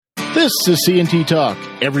This is CNT Talk.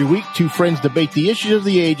 Every week, two friends debate the issues of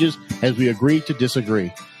the ages as we agree to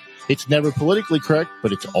disagree. It's never politically correct,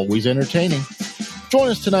 but it's always entertaining. Join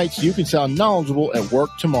us tonight so you can sound knowledgeable at work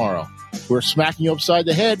tomorrow. We're smacking you upside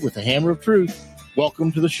the head with the hammer of truth.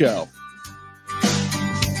 Welcome to the show.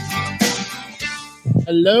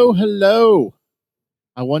 Hello, hello.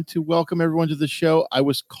 I want to welcome everyone to the show. I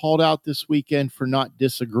was called out this weekend for not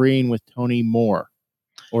disagreeing with Tony Moore.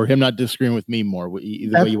 Or him not disagreeing with me more.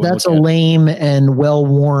 Either way you want that's a lame and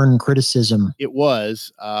well-worn criticism. It was.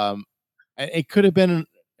 It could have been.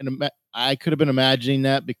 I could have been imagining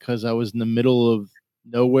that because I was in the middle of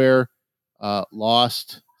nowhere,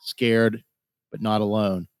 lost, scared, but not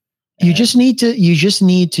alone. You just need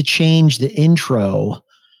to change the intro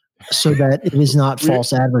so that it is not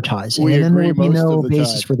false advertising, and then there will be no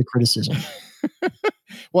basis for the criticism.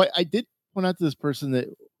 Well, I did point out to this person that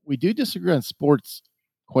we do disagree on sports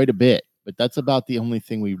quite a bit, but that's about the only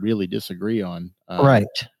thing we really disagree on. Right.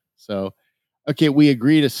 So, okay, we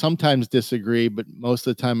agree to sometimes disagree, but most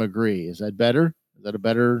of the time agree. Is that better? Is that a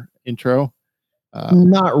better intro?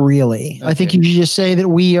 Not really. Okay. I think you should just say that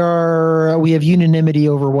we have unanimity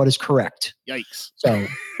over what is correct. Yikes. So,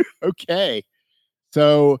 okay.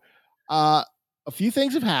 So, a few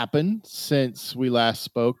things have happened since we last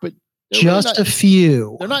spoke, but just a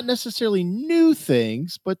few. They're not necessarily new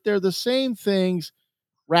things, but they're the same things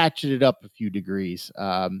ratcheted up a few degrees.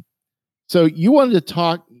 So you wanted to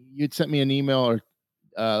talk, you'd sent me an email or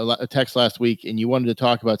a text last week and you wanted to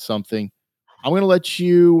talk about something. I'm going to let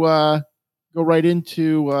you go right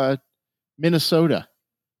into Minnesota.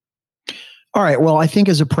 All right. Well, I think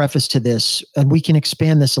as a preface to this, and we can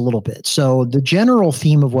expand this a little bit. So the general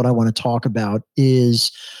theme of what I want to talk about is,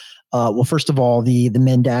 well, first of all, the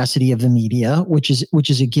mendacity of the media, which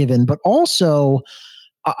is a given, but also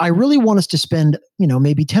I really want us to spend,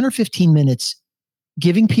 maybe 10 or 15 minutes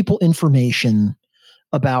giving people information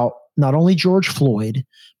about not only George Floyd,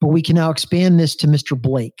 but we can now expand this to Mr.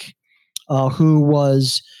 Blake, who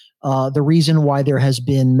was the reason why there has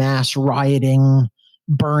been mass rioting,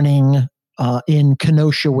 burning in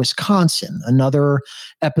Kenosha, Wisconsin. Another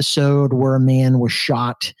episode where a man was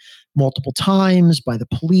shot multiple times by the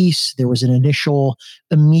police. There was an initial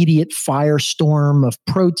immediate firestorm of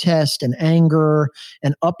protest and anger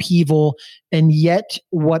and upheaval. And yet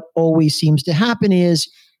what always seems to happen is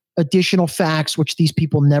additional facts, which these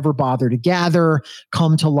people never bother to gather,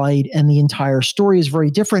 come to light, and the entire story is very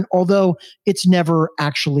different, although it's never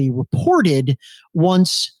actually reported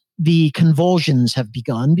once the convulsions have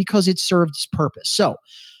begun because it served its purpose. So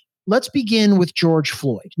let's begin with George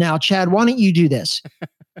Floyd. Now, Chad, why don't you do this?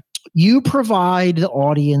 You provide the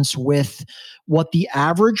audience with what the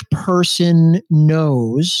average person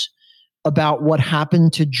knows about what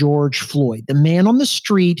happened to George Floyd, the man on the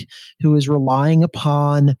street who is relying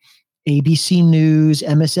upon ABC News,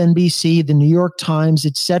 MSNBC, the New York Times,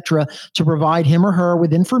 etc., to provide him or her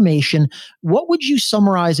with information. What would you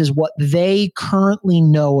summarize as what they currently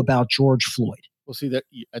know about George Floyd? Well, see,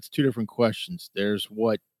 that's two different questions. There's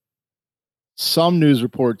what some news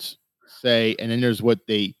reports say, and then there's what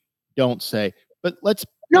they don't say. But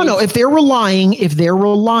no. If they're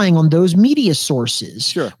relying on those media sources,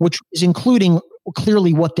 sure, which is including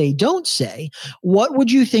clearly what they don't say, what would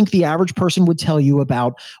you think the average person would tell you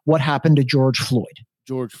about what happened to George Floyd?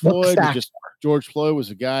 George Floyd was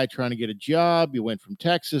a guy trying to get a job. He went from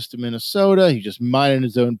Texas to Minnesota. He just minded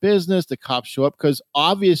his own business. The cops show up because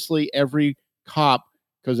obviously every cop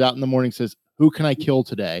goes out in the morning and says, "Who can I kill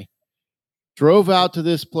today?" Drove out to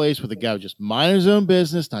this place where the guy was just minding his own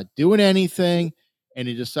business, not doing anything, and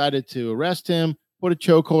he decided to arrest him, put a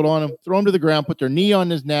chokehold on him, throw him to the ground, put their knee on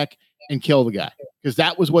his neck, and kill the guy. Because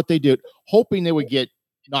that was what they did, hoping they would get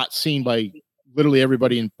not seen by literally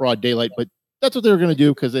everybody in broad daylight, but that's what they were going to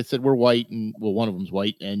do because they said, we're white, and well, one of them's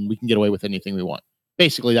white, and we can get away with anything we want.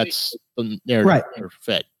 Basically, that's the narrative they're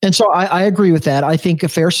fed. And so I agree with that. I think a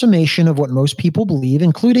fair summation of what most people believe,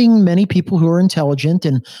 including many people who are intelligent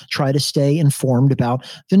and try to stay informed about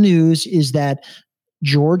the news, is that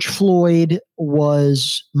George Floyd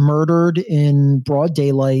was murdered in broad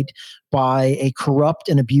daylight by a corrupt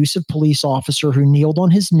and abusive police officer who kneeled on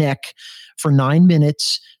his neck for 9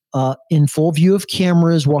 minutes in full view of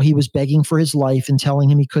cameras while he was begging for his life and telling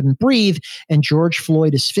him he couldn't breathe, and George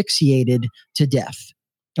Floyd asphyxiated to death.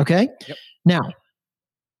 Okay? Yep. Now,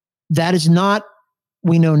 that is not,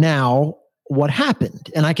 we know now, what happened.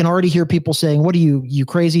 And I can already hear people saying, what are you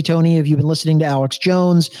crazy, Tony? Have you been listening to Alex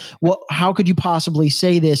Jones? How could you possibly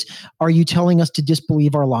say this? Are you telling us to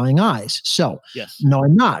disbelieve our lying eyes? So, yes. No,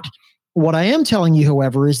 I'm not. What I am telling you,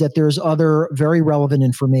 however, is that there's other very relevant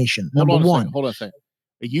information. Number one. Hold on a second.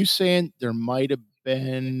 Are you saying there might have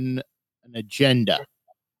been an agenda,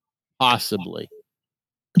 possibly.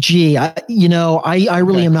 Gee, I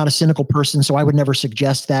really am not a cynical person, so I would never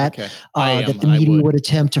suggest that, that the media would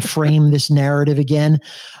attempt to frame this narrative again.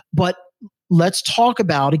 But let's talk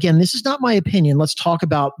about, again, this is not my opinion. Let's talk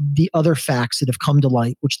about the other facts that have come to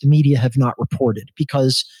light, which the media have not reported,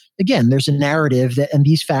 because again, there's a narrative and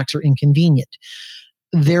these facts are inconvenient.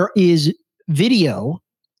 There is video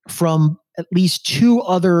from at least 2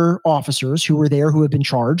 other officers who were there who have been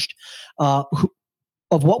charged of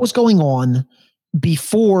what was going on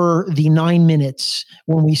before the 9 minutes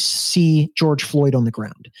when we see George Floyd on the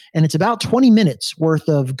ground. And it's about 20 minutes worth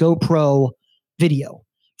of GoPro video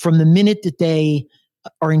from the minute that they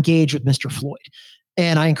are engaged with Mr. Floyd.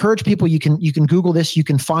 And I encourage people, you can Google this, you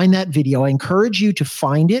can find that video. I encourage you to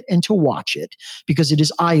find it and to watch it because it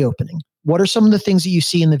is eye-opening. What are some of the things that you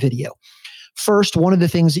see in the video? First, one of the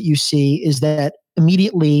things that you see is that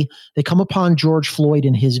immediately they come upon George Floyd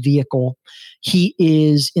in his vehicle. He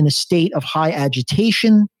is in a state of high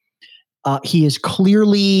agitation. He is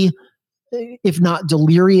clearly, if not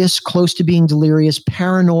delirious, close to being delirious,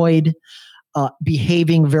 paranoid,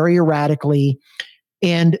 behaving very erratically.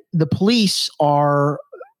 And the police are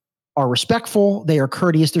respectful. They are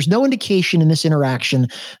courteous. There's no indication in this interaction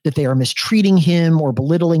that they are mistreating him or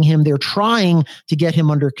belittling him. They're trying to get him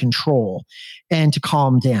under control and to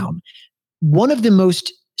calm down. One of the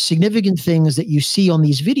most significant things that you see on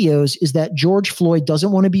these videos is that George Floyd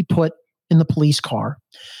doesn't want to be put in the police car.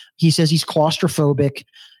 He says he's claustrophobic.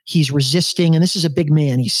 He's resisting. And this is a big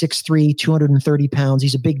man. He's 6'3", 230 pounds.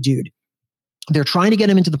 He's a big dude. They're trying to get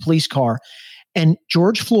him into the police car. And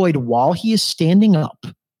George Floyd, while he is standing up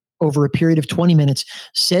over a period of 20 minutes,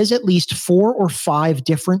 says at least 4 or 5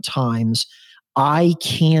 different times, "I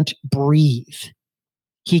can't breathe."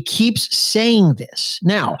 He keeps saying this.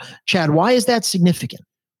 Now, Chad, why is that significant?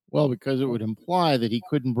 Well, because it would imply that he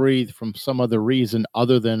couldn't breathe from some other reason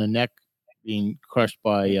other than a neck being crushed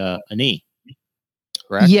by a knee.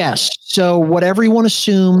 Correct? Yes. So what everyone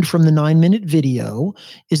assumed from the 9-minute video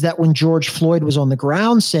is that when George Floyd was on the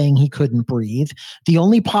ground saying he couldn't breathe, the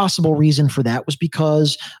only possible reason for that was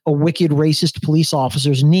because a wicked racist police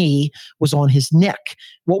officer's knee was on his neck.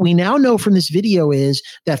 What we now know from this video is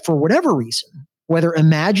that for whatever reason, whether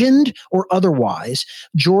imagined or otherwise,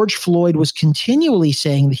 George Floyd was continually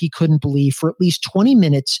saying that he couldn't breathe for at least 20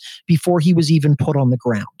 minutes before he was even put on the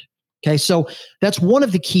ground. Okay, so that's one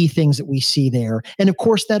of the key things that we see there. And of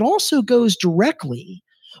course, that also goes directly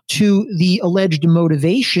to the alleged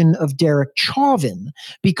motivation of Derek Chauvin,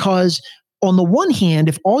 because on the one hand,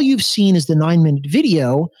 if all you've seen is the 9-minute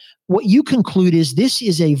video, what you conclude is this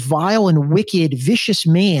is a vile and wicked, vicious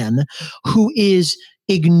man who is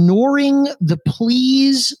ignoring the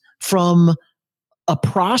pleas from a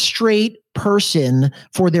prostrate person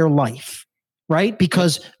for their life. Right?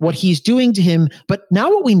 Because what he's doing to him. But now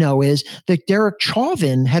what we know is that Derek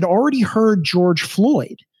Chauvin had already heard George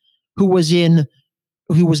Floyd, who was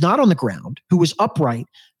not on the ground, who was upright,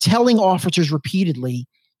 telling officers repeatedly,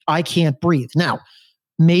 "I can't breathe." Now,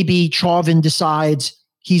 maybe Chauvin decides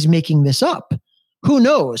he's making this up. Who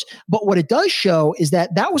knows? But what it does show is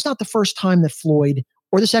that that was not the first time that Floyd,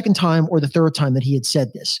 or the second time, or the third time that he had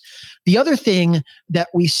said this. The other thing that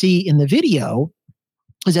we see in the video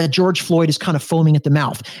is that George Floyd is kind of foaming at the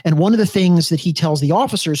mouth. And one of the things that he tells the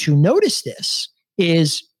officers who notice this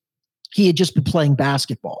is he had just been playing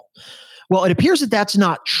basketball. Well, it appears that that's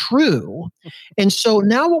not true. And so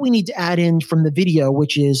now what we need to add in from the video,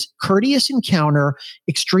 which is courteous encounter,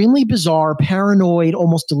 extremely bizarre, paranoid,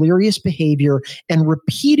 almost delirious behavior, and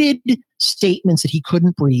repeated statements that he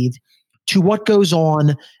couldn't breathe, to what goes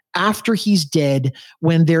on after he's dead,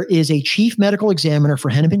 when there is a chief medical examiner for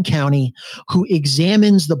Hennepin County who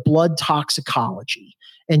examines the blood toxicology.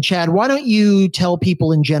 And Chad, why don't you tell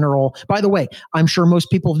people in general, by the way, I'm sure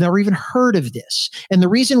most people have never even heard of this. And the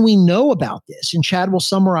reason we know about this, and Chad will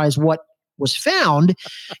summarize what was found,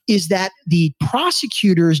 is that the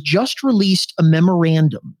prosecutors just released a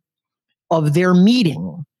memorandum of their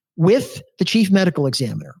meeting with the chief medical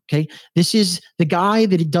examiner. Okay. This is the guy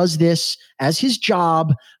that does this as his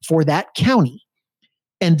job for that county.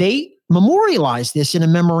 And they memorialized this in a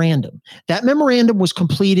memorandum. That memorandum was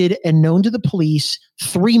completed and known to the police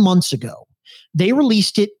 3 months ago. They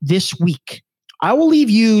released it this week. I will leave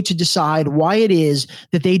you to decide why it is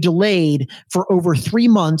that they delayed for over 3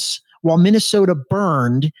 months while Minnesota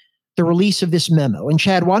burned the release of this memo. And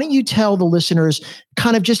Chad, why don't you tell the listeners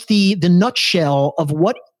kind of just the nutshell of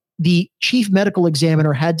what the chief medical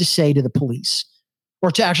examiner had to say to the police,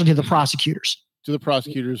 or to the prosecutors. To the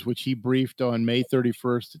prosecutors, which he briefed on May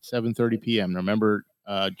 31st at 7:30 p.m. Remember,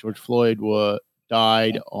 George Floyd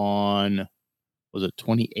died on was it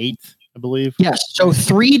 28th, I believe? Yes. So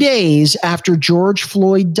 3 days after George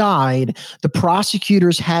Floyd died, the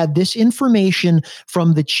prosecutors had this information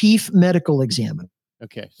from the chief medical examiner.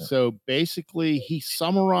 Okay. So basically, he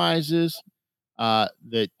summarizes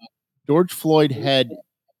that George Floyd had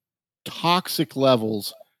toxic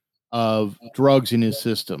levels of drugs in his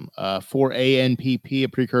system. 4-ANPP, a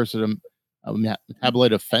precursor to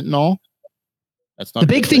metabolite of fentanyl. That's not the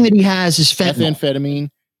big thing that he has is fentanyl. Methamphetamine,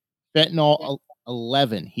 fentanyl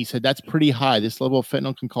 11. He said that's pretty high. This level of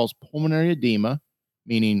fentanyl can cause pulmonary edema,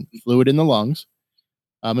 meaning fluid in the lungs.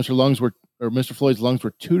 Mr. Floyd's lungs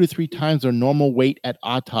were 2 to 3 times their normal weight at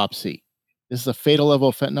autopsy. This is a fatal level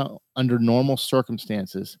of fentanyl under normal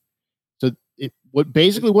circumstances. So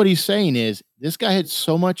what he's saying is this guy had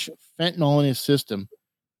so much fentanyl in his system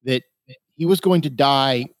that he was going to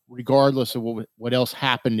die regardless of what else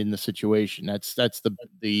happened in the situation. That's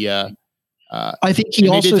the I think he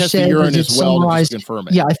also said the urine as well to confirm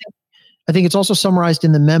it. Yeah, I think it's also summarized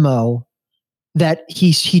in the memo that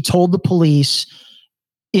he told the police,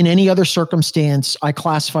 in any other circumstance, I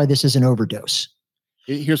classify this as an overdose.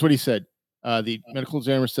 Here's what he said. The medical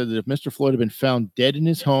examiner said that if Mr. Floyd had been found dead in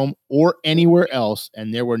his home or anywhere else,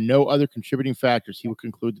 and there were no other contributing factors, he would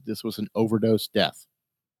conclude that this was an overdose death.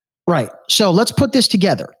 Right. So let's put this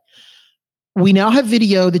together. We now have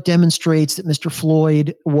video that demonstrates that Mr.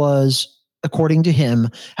 Floyd was, according to him,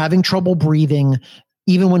 having trouble breathing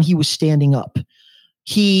even when he was standing up.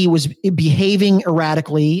 He was behaving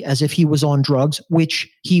erratically as if he was on drugs,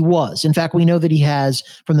 which he was. In fact, we know that he has,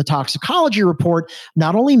 from the toxicology report,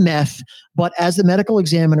 not only meth, but as the medical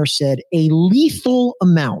examiner said, a lethal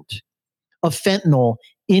amount of fentanyl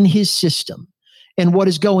in his system. And what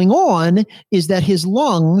is going on is that his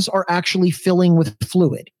lungs are actually filling with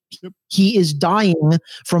fluid. Yep. He is dying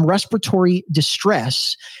from respiratory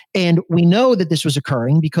distress. And we know that this was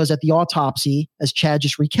occurring because at the autopsy, as Chad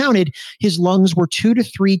just recounted, his lungs were 2 to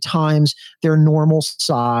 3 times their normal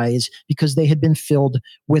size because they had been filled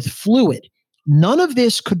with fluid. None of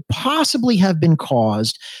this could possibly have been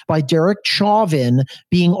caused by Derek Chauvin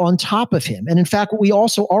being on top of him. And in fact, what we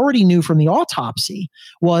also already knew from the autopsy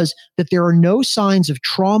was that there are no signs of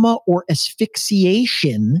trauma or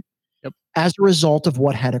asphyxiation as a result of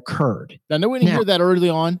what had occurred. Now, we didn't hear that early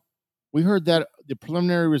on. We heard that the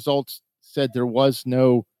preliminary results said there was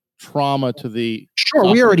no trauma to the... Sure,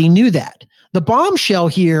 we already knew that. The bombshell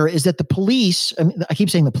here is that the police, I keep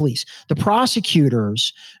saying the police, the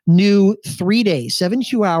prosecutors knew 3 days,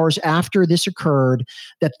 72 hours after this occurred,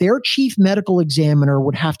 that their chief medical examiner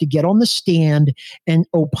would have to get on the stand and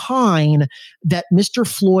opine that Mr.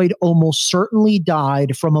 Floyd almost certainly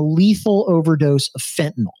died from a lethal overdose of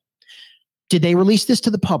fentanyl. Did they release this to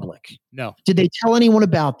the public? No. Did they tell anyone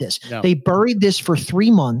about this? No. They buried this for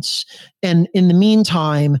 3 months. And in the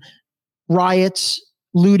meantime, riots,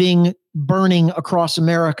 looting, burning across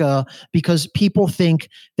America because people think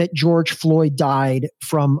that George Floyd died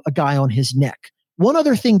from a guy on his neck. One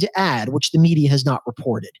other thing to add, which the media has not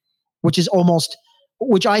reported, which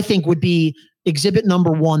I think would be exhibit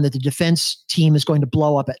number 1 that the defense team is going to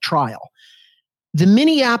blow up at trial. The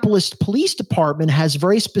Minneapolis Police Department has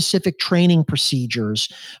very specific training procedures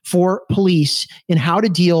for police in how to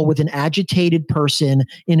deal with an agitated person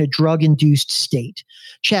in a drug-induced state.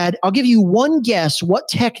 Chad, I'll give you one guess what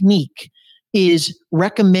technique is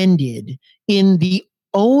recommended in the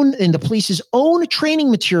police's own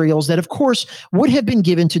training materials that, of course, would have been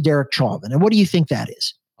given to Derek Chauvin. And what do you think that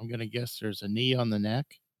is? I'm going to guess there's a knee on the neck.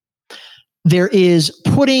 There is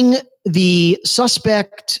putting the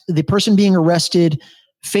suspect, the person being arrested,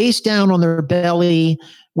 face down on their belly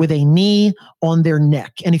with a knee on their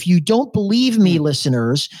neck. And if you don't believe me,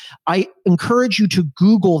 listeners, I encourage you to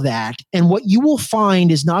Google that. And what you will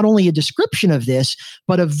find is not only a description of this,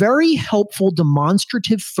 but a very helpful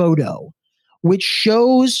demonstrative photo, which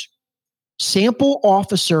shows sample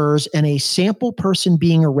officers and a sample person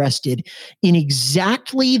being arrested in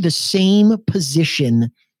exactly the same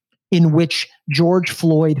position in which George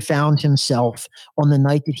Floyd found himself on the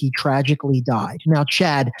night that he tragically died. Now,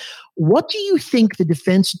 Chad, what do you think the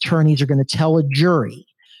defense attorneys are going to tell a jury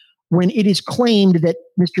when it is claimed that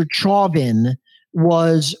Mr. Chauvin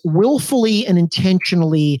was willfully and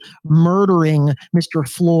intentionally murdering Mr.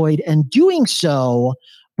 Floyd and doing so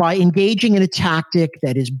by engaging in a tactic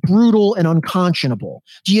that is brutal and unconscionable?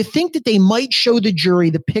 Do you think that they might show the jury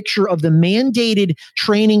the picture of the mandated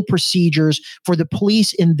training procedures for the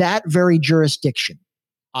police in that very jurisdiction?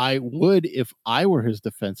 I would if I were his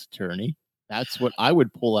defense attorney. That's what I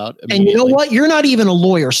would pull out immediately. And you know what? You're not even a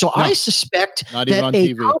lawyer. So no, I suspect that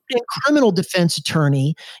a competent criminal defense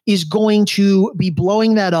attorney is going to be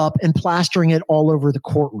blowing that up and plastering it all over the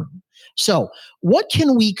courtroom. So, what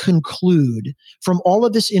can we conclude from all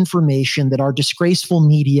of this information that our disgraceful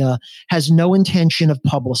media has no intention of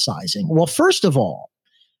publicizing? Well, first of all,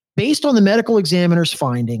 based on the medical examiner's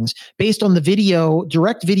findings, based on the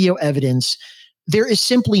direct video evidence, there is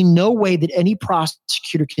simply no way that any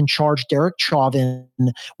prosecutor can charge Derek Chauvin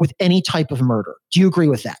with any type of murder. Do you agree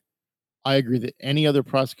with that? I agree that any other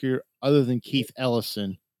prosecutor other than Keith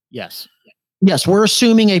Ellison, yes. Yes, we're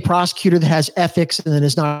assuming a prosecutor that has ethics and that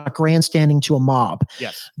is not grandstanding to a mob.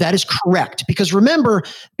 Yes. That is correct. Because remember,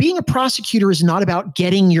 being a prosecutor is not about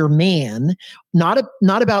getting your man, not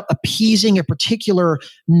about appeasing a particular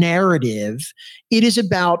narrative. It is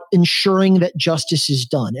about ensuring that justice is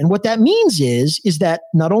done. And what that means is that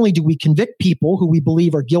not only do we convict people who we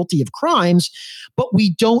believe are guilty of crimes, but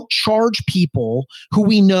we don't charge people who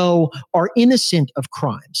we know are innocent of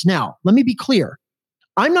crimes. Now, let me be clear.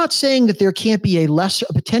 I'm not saying that there can't be a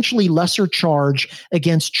potentially lesser charge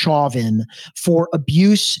against Chauvin for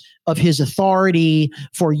abuse of his authority,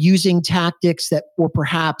 for using tactics that were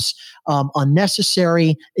perhaps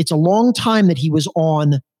unnecessary. It's a long time that he was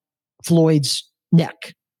on Floyd's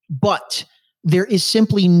neck, but there is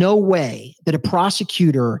simply no way that a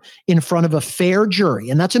prosecutor in front of a fair jury,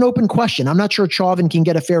 and that's an open question. I'm not sure Chauvin can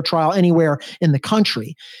get a fair trial anywhere in the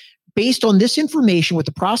country. Based on this information, what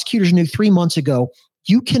the prosecutors knew 3 months ago,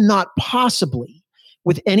 you cannot possibly,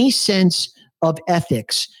 with any sense of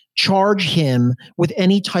ethics, charge him with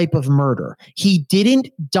any type of murder. He didn't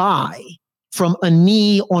die from a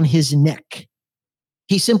knee on his neck.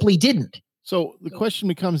 He simply didn't. So the question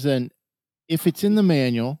becomes then, if it's in the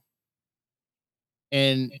manual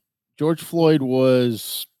and George Floyd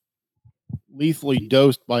was lethally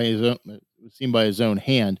dosed by his own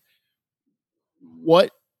hand,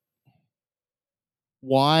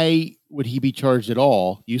 why would he be charged at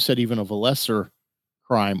all? You said even of a lesser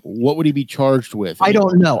crime. What would he be charged with? I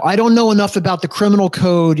don't know. I don't know enough about the criminal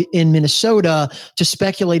code in Minnesota to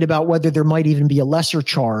speculate about whether there might even be a lesser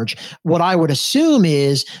charge. What I would assume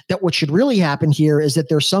is that what should really happen here is that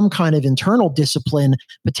there's some kind of internal discipline,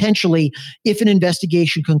 potentially, if an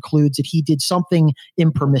investigation concludes that he did something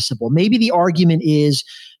impermissible. Maybe the argument is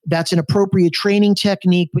that's an appropriate training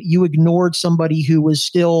technique, but you ignored somebody who was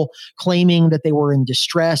still claiming that they were in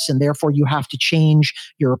distress, and therefore you have to change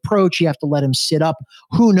your approach. You have to let him sit up.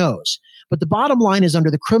 Who knows? But the bottom line is, under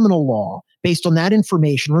the criminal law, based on that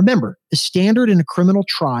information, remember, the standard in a criminal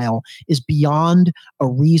trial is beyond a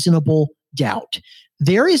reasonable doubt.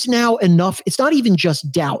 There is now enough, it's not even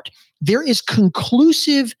just doubt. There is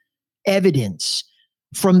conclusive evidence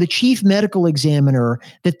from the chief medical examiner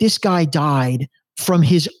that this guy died from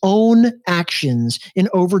his own actions in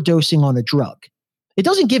overdosing on a drug. It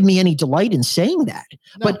doesn't give me any delight in saying that,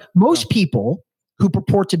 but most people who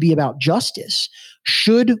purport to be about justice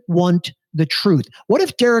should want the truth. What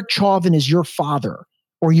if Derek Chauvin is your father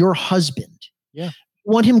or your husband? Yeah.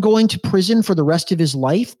 You want him going to prison for the rest of his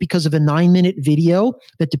life because of a 9-minute video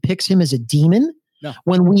that depicts him as a demon? No.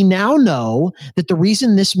 When we now know that the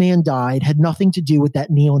reason this man died had nothing to do with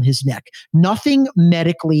that knee on his neck, nothing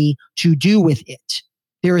medically to do with it.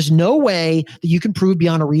 There is no way that you can prove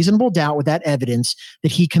beyond a reasonable doubt with that evidence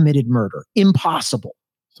that he committed murder. Impossible.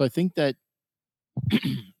 So I think that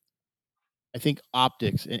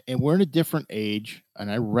optics, and we're in a different age,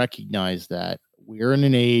 and I recognize that we're in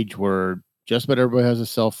an age where just about everybody has a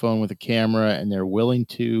cell phone with a camera, and they're willing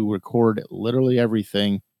to record literally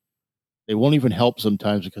everything. They won't even help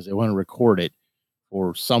sometimes because they want to record it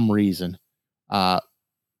for some reason.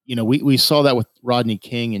 We saw that with Rodney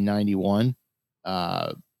King in 91,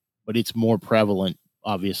 but it's more prevalent,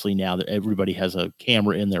 obviously, now that everybody has a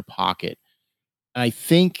camera in their pocket. And I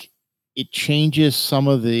think it changes some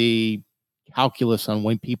of the calculus on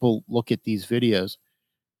when people look at these videos.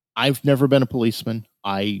 I've never been a policeman.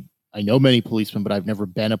 I know many policemen, but I've never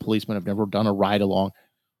been a policeman. I've never done a ride along.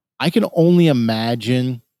 I can only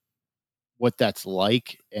imagine what that's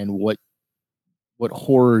like and what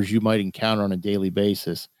horrors you might encounter on a daily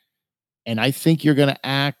basis. And I think you're going to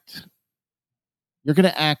act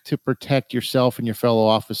to protect yourself and your fellow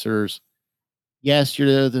officers. Yes,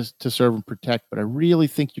 you're there to serve and protect, but I really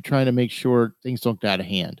think you're trying to make sure things don't get out of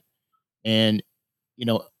hand. And,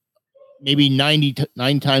 maybe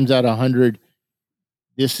 99 times out of 100,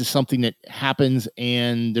 this is something that happens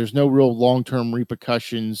and there's no real long-term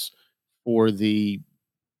repercussions for the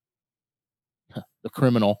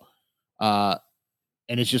criminal. And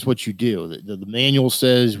it's just what you do. The manual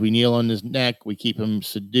says we kneel on his neck, we keep him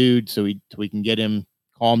subdued so we can get him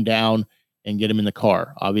calmed down and get him in the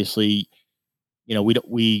car. Obviously,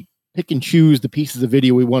 we pick and choose the pieces of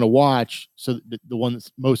video we want to watch, so the one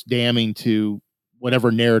that's most damning to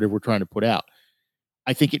whatever narrative we're trying to put out.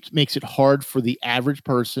 I think it makes it hard for the average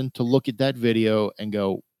person to look at that video and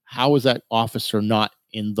go, how is that officer not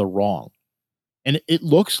in the wrong? And it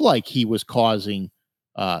looks like he was causing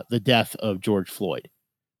the death of George Floyd.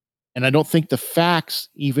 And I don't think the facts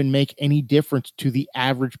even make any difference to the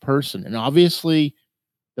average person. And obviously,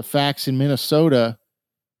 the facts in Minnesota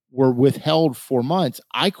were withheld for months.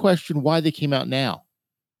 I question why they came out now.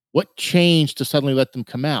 What changed to suddenly let them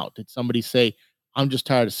come out? Did somebody say, I'm just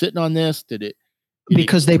tired of sitting on this?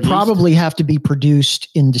 Because they probably have to be produced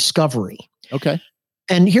in discovery. Okay.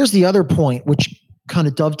 And here's the other point, which kind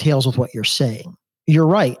of dovetails with what you're saying. You're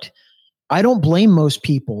right. I don't blame most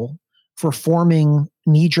people for forming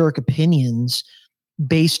knee-jerk opinions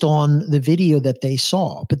based on the video that they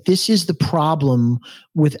saw. But this is the problem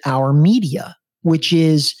with our media, which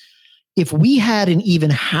is if we had an even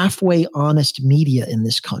halfway honest media in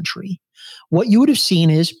this country, what you would have seen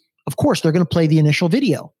is, of course, they're going to play the initial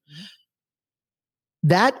video.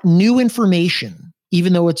 That new information,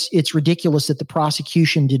 even though it's ridiculous that the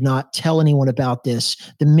prosecution did not tell anyone about this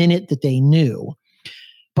the minute that they knew,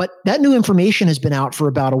 but that new information has been out for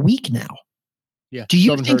about a week now. Yeah. Do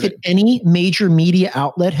you think that any major media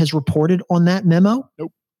outlet has reported on that memo?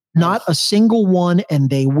 Nope. Not a single one, and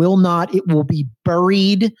they will not. It will be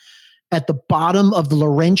buried at the bottom of the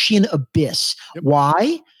Laurentian abyss. Yep.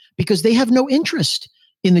 Why? Because they have no interest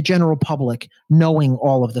in the general public knowing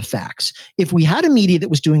all of the facts. If we had a media that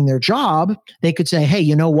was doing their job, they could say, hey,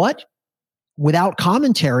 you know what? Without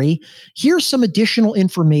commentary, here's some additional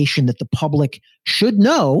information that the public should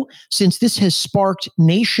know, since this has sparked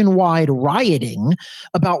nationwide rioting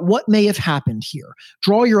about what may have happened here.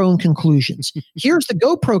 Draw your own conclusions. Here's the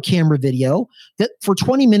GoPro camera video that for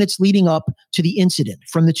 20 minutes leading up to the incident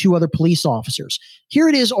from the two other police officers. Here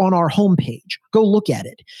it is on our homepage. Go look at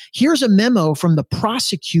it. Here's a memo from the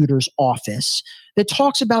prosecutor's office that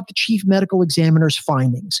talks about the chief medical examiner's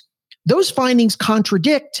findings. Those findings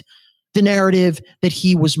contradict the narrative that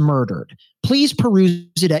he was murdered. Please peruse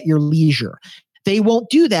it at your leisure. They won't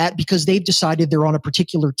do that because they've decided they're on a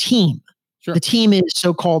particular team. Sure. The team is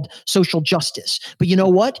so-called social justice. But you know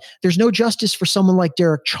what? There's no justice for someone like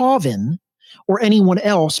Derek Chauvin or anyone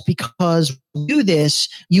else, because when you do this,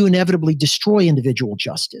 you inevitably destroy individual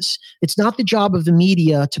justice. It's not the job of the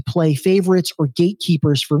media to play favorites or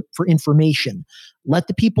gatekeepers for information. Let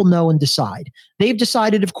the people know and decide. They've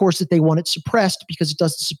decided, of course, that they want it suppressed because it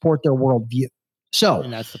doesn't support their worldview. So,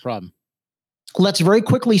 and that's the problem. Let's very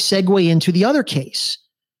quickly segue into the other case.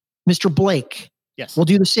 Mr. Blake. Yes. We'll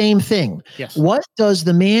do the same thing. Yes. What does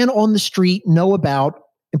the man on the street know about,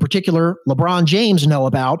 in particular, LeBron James know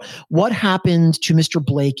about what happened to Mr.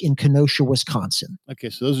 Blake in Kenosha, Wisconsin?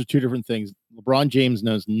 Okay, so those are two different things. LeBron James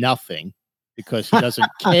knows nothing because he doesn't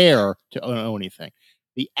care to know anything.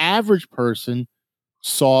 The average person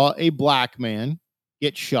saw a black man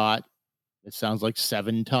get shot, it sounds like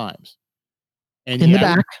 7 times. And in the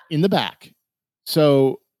back. In the back.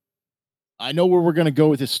 So I know where we're going to go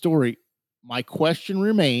with this story. My question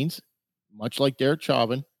remains, much like Derek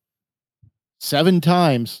Chauvin, 7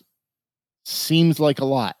 times seems like a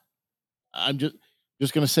lot. I'm just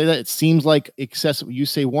going to say that it seems like excessive. You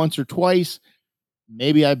say once or twice,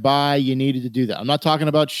 maybe I buy you needed to do that. I'm not talking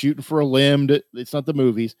about shooting for a limb. It's not the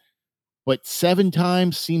movies. But 7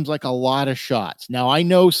 times seems like a lot of shots. Now, I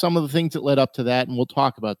know some of the things that led up to that, and we'll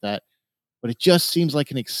talk about that. But it just seems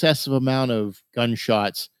like an excessive amount of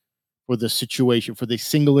gunshots for the situation, for the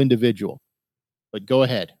single individual. But go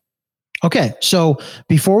ahead. Okay, so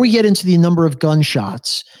before we get into the number of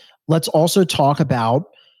gunshots, let's also talk about,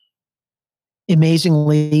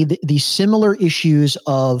 amazingly, the similar issues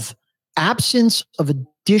of absence of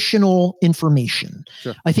additional information.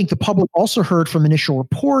 Sure. I think the public also heard from initial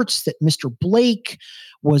reports that Mr. Blake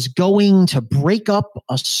was going to break up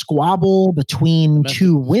a squabble between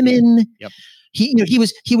 2 women. Yep.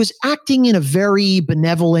 He was acting in a very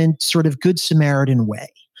benevolent, sort of Good Samaritan way.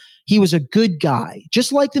 He was a good guy,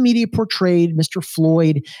 just like the media portrayed Mr.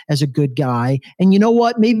 Floyd as a good guy. And you know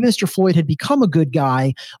what? Maybe Mr. Floyd had become a good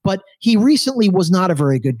guy, but he recently was not a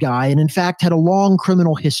very good guy, and in fact had a long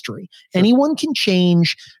criminal history. Sure. Anyone can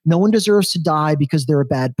change. No one deserves to die because they're a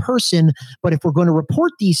bad person. But if we're going to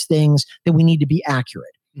report these things, then we need to be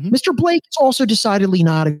accurate. Mm-hmm. Mr. Blake is also decidedly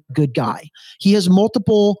not a good guy. He has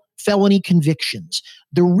multiple felony convictions.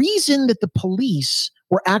 The reason that the police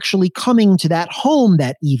were actually coming to that home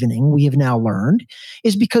that evening, we have now learned,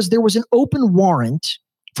 is because there was an open warrant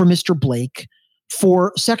for Mr. Blake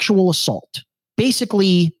for sexual assault,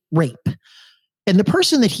 basically rape. And the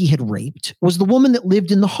person that he had raped was the woman that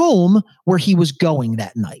lived in the home where he was going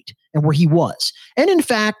that night and where he was. And in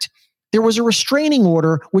fact, There was a restraining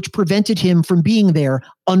order which prevented him from being there,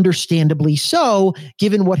 understandably so,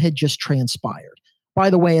 given what had just transpired. By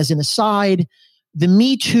the way, as an aside, the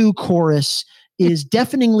Me Too chorus is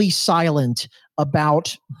deafeningly silent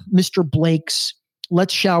about Mr. Blake's,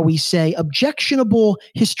 shall we say, objectionable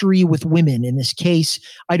history with women. In this case,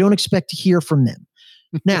 I don't expect to hear from them.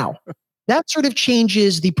 Now, that sort of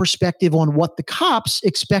changes the perspective on what the cops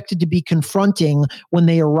expected to be confronting when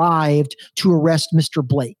they arrived to arrest Mr.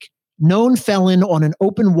 Blake. Known felon on an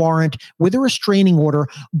open warrant with a restraining order,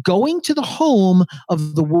 going to the home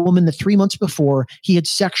of the woman that 3 months before he had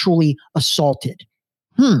sexually assaulted.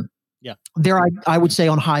 Yeah. There, I would say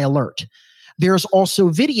on high alert. There's also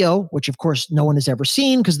video, which of course no one has ever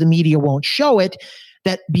seen because the media won't show it,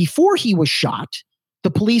 that before he was shot, the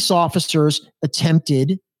police officers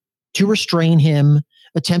attempted to restrain him,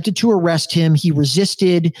 attempted to arrest him. He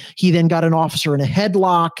resisted. He then got an officer in a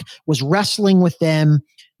headlock, was wrestling with them.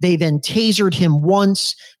 They then tasered him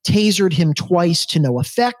once, tasered him twice to no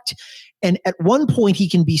effect. And at one point, he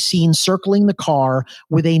can be seen circling the car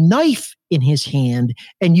with a knife in his hand.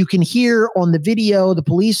 And you can hear on the video the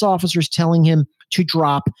police officers telling him to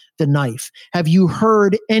drop the knife. Have you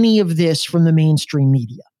heard any of this from the mainstream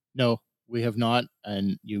media? No, we have not,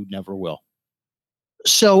 and you never will.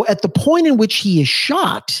 So at the point in which he is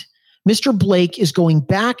shot, Mr. Blake is going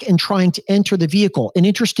back and trying to enter the vehicle. An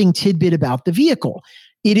interesting tidbit about the vehicle.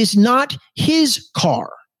 It is not his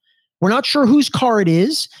car. We're not sure whose car it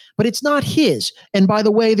is, but it's not his. And by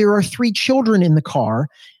the way, there are 3 children in the car.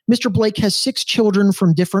 Mr. Blake has 6 children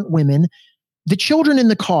from different women. The children in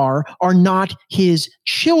the car are not his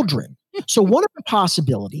children. So one of the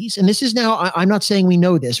possibilities, and this is now, I'm not saying we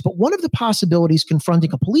know this, but one of the possibilities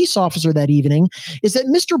confronting a police officer that evening is that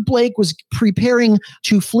Mr. Blake was preparing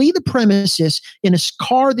to flee the premises in a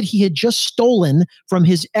car that he had just stolen from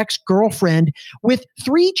his ex-girlfriend with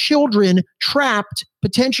 3 children trapped,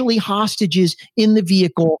 potentially hostages in the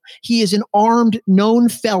vehicle. He is an armed, known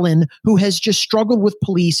felon who has just struggled with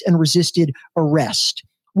police and resisted arrest.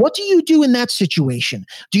 What do you do in that situation?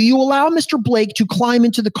 Do you allow Mr. Blake to climb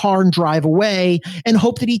into the car and drive away and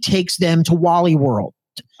hope that he takes them to Wally World?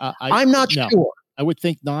 I'm not sure. I would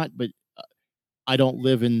think not, but I don't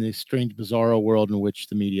live in the strange, bizarro world in which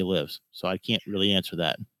the media lives, so I can't really answer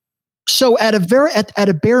that. So at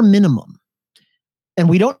a bare minimum, and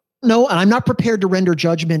we don't know, and I'm not prepared to render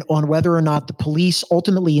judgment on whether or not the police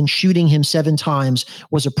ultimately in shooting him 7 times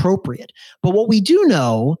was appropriate. But what we do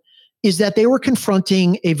know is that they were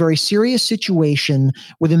confronting a very serious situation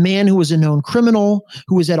with a man who was a known criminal,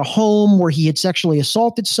 who was at a home where he had sexually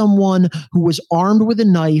assaulted someone, who was armed with a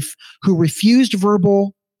knife, who refused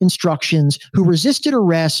verbal instructions, who resisted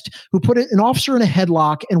arrest, who put an officer in a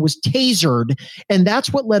headlock and was tasered. And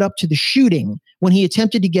that's what led up to the shooting when he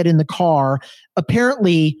attempted to get in the car,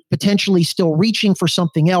 apparently potentially still reaching for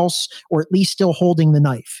something else, or at least still holding the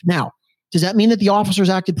knife. Now, does that mean that the officers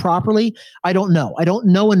acted properly? I don't know. I don't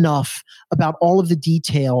know enough about all of the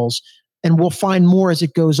details, and we'll find more as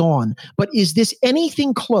it goes on. But is this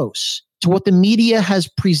anything close to what the media has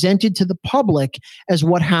presented to the public as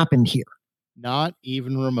what happened here? Not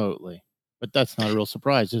even remotely. But that's not a real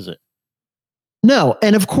surprise, is it? No.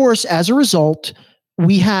 And of course, as a result,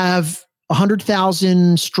 we have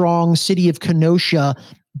 100,000 strong city of Kenosha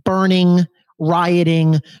burning,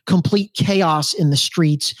 rioting, complete chaos in the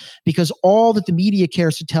streets, because all that the media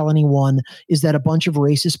cares to tell anyone is that a bunch of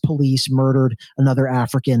racist police murdered another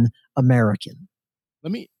African American.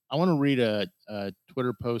 I want to read a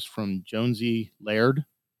Twitter post from Jonesy Laird.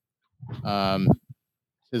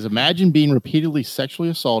 Says, imagine being repeatedly sexually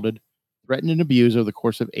assaulted, threatened, and abused over the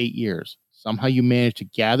course of 8 years. Somehow you manage to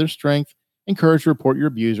gather strength and courage to report your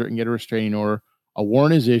abuser and get a restraining order. A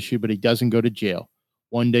warrant is issued, but he doesn't go to jail.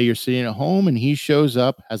 One day you're sitting at home and he shows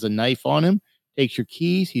up, has a knife on him, takes your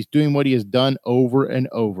keys. He's doing what he has done over and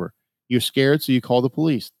over. You're scared, so you call the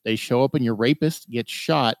police. They show up and your rapist gets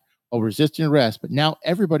shot while resisting arrest. But now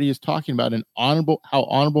everybody is talking about how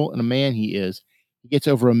honorable and a man he is. He gets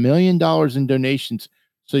over $1 million in donations.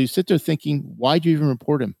 So you sit there thinking, why'd you even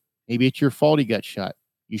report him? Maybe it's your fault he got shot.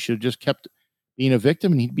 You should have just kept being a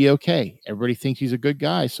victim and he'd be okay. Everybody thinks he's a good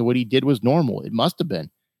guy. So what he did was normal. It must have been.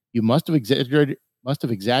 You must have exaggerated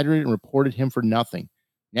and reported him for nothing.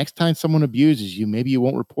 Next time someone abuses you, maybe you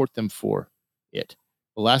won't report them for it.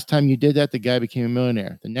 The last time you did that, the guy became a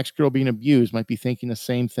millionaire. The next girl being abused might be thinking the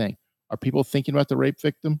same thing. Are people thinking about the rape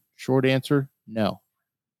victim? Short answer, no.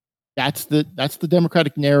 That's the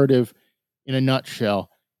Democratic narrative in a nutshell.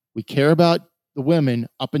 We care about the women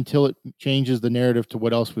up until it changes the narrative to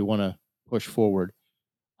what else we want to push forward.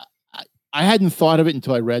 I hadn't thought of it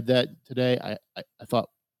until I read that today. I thought,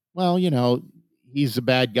 well, he's a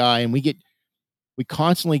bad guy, and we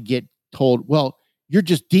constantly get told, well, you're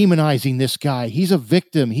just demonizing this guy. He's a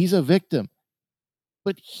victim.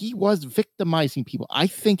 But he was victimizing people. I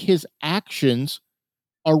think his actions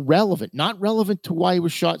are relevant, not relevant to why he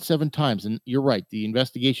was shot 7 times. And you're right. The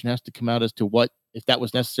investigation has to come out as to if that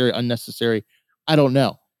was necessary, unnecessary. I don't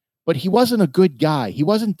know. But he wasn't a good guy. He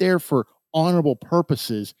wasn't there for honorable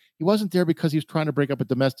purposes. He wasn't there because he was trying to break up a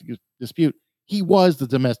domestic dispute. He was the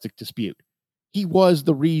domestic dispute. He was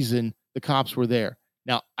the reason the cops were there.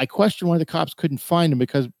 Now, I question why the cops couldn't find him,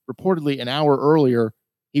 because reportedly an hour earlier,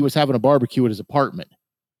 he was having a barbecue at his apartment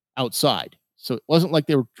outside. So it wasn't like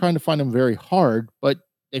they were trying to find him very hard, but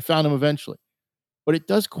they found him eventually. But it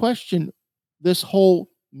does question this whole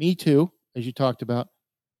Me Too, as you talked about.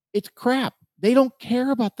 It's crap. They don't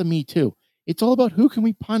care about the Me Too. It's all about who can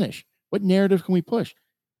we punish? What narrative can we push?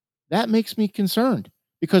 That makes me concerned,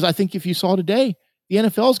 because I think if you saw today, the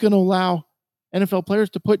NFL is going to allow NFL players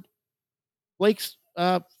to put Blake's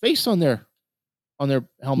face on their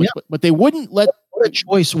helmets, but they wouldn't let. What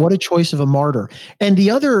a choice of a martyr. And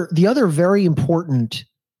the other very important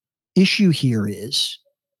issue here is,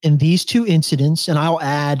 in these 2 incidents, and I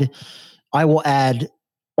will add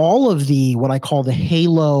all of the what I call the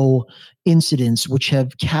halo incidents, which have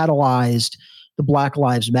catalyzed the Black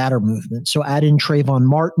Lives Matter movement. So add in Trayvon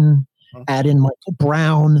Martin, add in Michael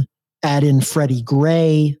Brown, add in Freddie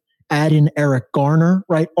Gray, add in Eric Garner,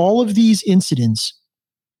 right? All of these incidents,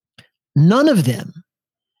 none of them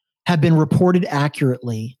have been reported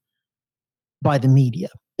accurately by the media.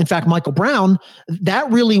 In fact, Michael Brown, that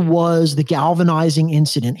really was the galvanizing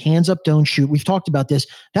incident. Hands up, don't shoot. We've talked about this.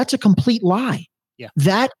 That's a complete lie. Yeah.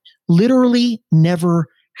 That literally never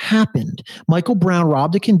happened. Michael Brown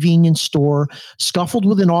robbed a convenience store, scuffled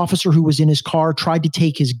with an officer who was in his car, tried to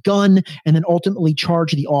take his gun, and then ultimately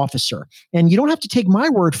charged the officer. And you don't have to take my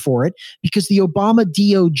word for it, because the Obama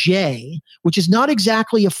DOJ, which is not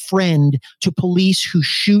exactly a friend to police who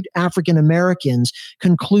shoot African Americans,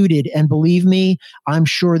 concluded, and believe me, I'm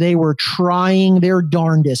sure they were trying their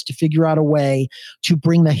darndest to figure out a way to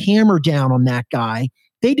bring the hammer down on that guy.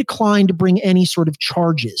 They declined to bring any sort of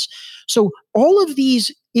charges. So all of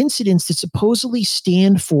these incidents that supposedly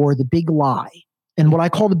stand for the big lie, and what I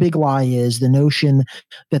call the big lie is the notion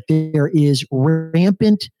that there is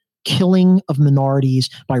rampant killing of minorities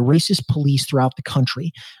by racist police throughout the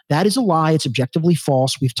country. That is a lie. It's objectively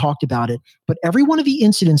false. We've talked about it. But every one of the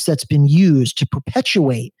incidents that's been used to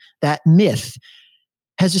perpetuate that myth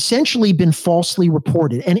has essentially been falsely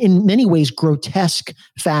reported, and in many ways grotesque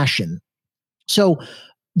fashion. So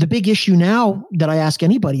the big issue now that I ask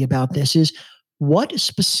anybody about this is, what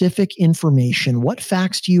specific information, what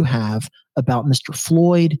facts do you have about Mr.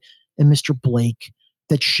 Floyd and Mr. Blake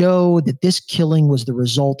that show that this killing was the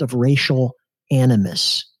result of racial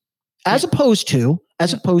animus, as opposed to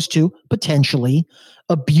potentially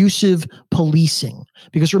abusive policing?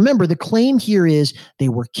 Because remember, the claim here is they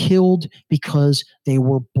were killed because they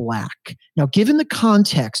were Black. Now, given the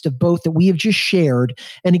context of both that we have just shared,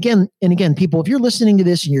 and again, people, if you're listening to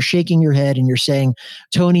this and you're shaking your head and you're saying,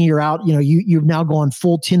 Tony, you're out, you've now gone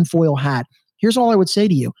full tinfoil hat. Here's all I would say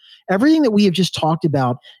to you. Everything that we have just talked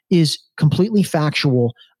about is completely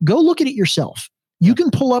factual. Go look at it yourself. You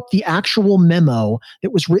can pull up the actual memo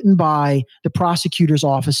that was written by the prosecutor's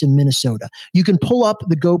office in Minnesota. You can pull up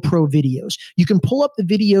the GoPro videos. You can pull up the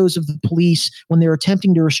videos of the police when they're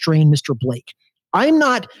attempting to restrain Mr. Blake. I'm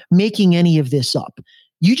not making any of this up.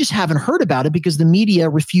 You just haven't heard about it because the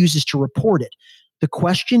media refuses to report it. The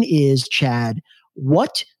question is, Chad,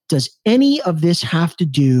 what does any of this have to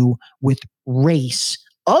do with race,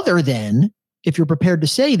 other than, if you're prepared to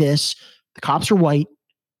say this, the cops are white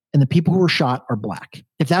and the people who were shot are Black?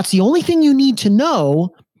 If that's the only thing you need to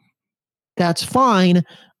know, that's fine.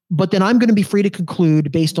 But then I'm going to be free to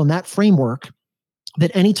conclude, based on that framework,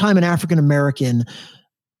 that anytime an African American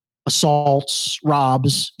assaults,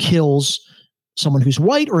 robs, kills someone who's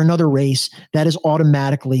white or another race, that is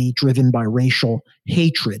automatically driven by racial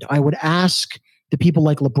hatred. I would ask the people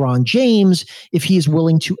like LeBron James if he is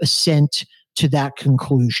willing to assent to that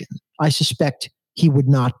conclusion. I suspect he would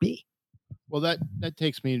not be. Well, that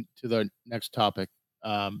takes me to the next topic.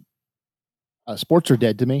 Sports are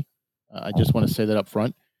dead to me. I just want to say that up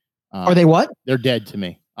front. Are they what? They're dead to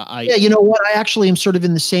me. Yeah, you know what? I actually am sort of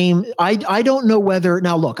in the same. I don't know whether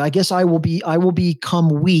now. Look, I guess I will become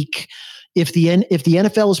weak if the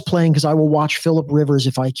NFL is playing, because I will watch Phillip Rivers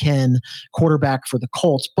if I can, quarterback for the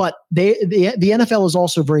Colts. But the NFL is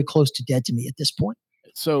also very close to dead to me at this point.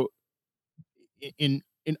 So, in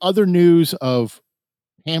other news of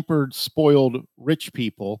pampered, spoiled, rich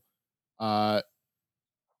people, Major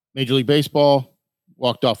League Baseball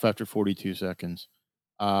walked off after 42 seconds.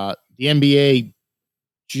 The NBA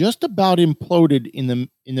just about imploded in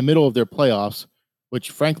the middle of their playoffs,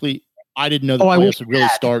 which frankly I didn't know the playoffs had really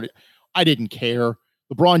started. I didn't care.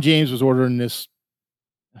 LeBron James was ordering this.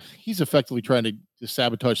 He's effectively trying to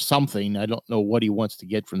sabotage something. I don't know what he wants to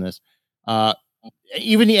get from this.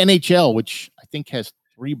 Even the NHL, which I think has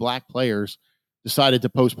 3 black players, decided to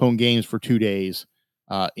postpone games for 2 days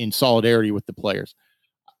in solidarity with the players.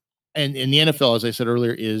 And the NFL, as I said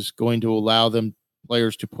earlier, is going to allow them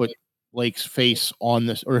players to put Blake's face on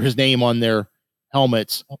this or his name on their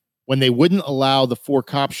helmets when they wouldn't allow the 4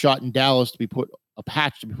 cops shot in Dallas to be put a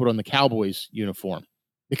patch to be put on the Cowboys uniform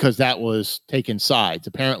because that was taking sides.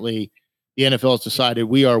 Apparently, the NFL has decided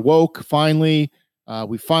we are woke. Finally,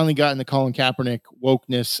 we've finally gotten the Colin Kaepernick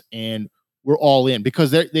wokeness, and we're all in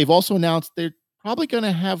because they've also announced they're probably going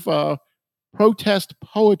to have protest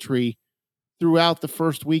poetry throughout the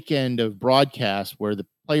first weekend of broadcast where the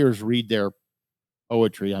players read their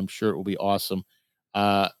poetry. I'm sure it will be awesome.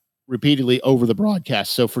 Repeatedly over the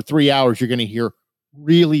broadcast. So for 3 hours, you're going to hear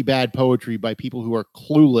really bad poetry by people who are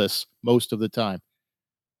clueless most of the time.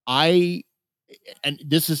 And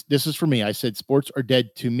this is for me. I said sports are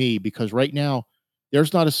dead to me because right now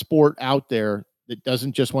there's not a sport out there that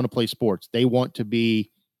doesn't just want to play sports. They want to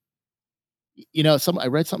be, I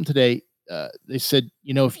read something today. They said,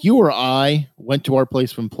 if you or I went to our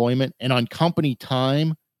place of employment and on company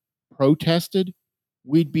time protested,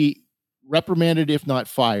 we'd be reprimanded, if not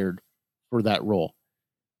fired, for that role.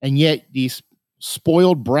 And yet these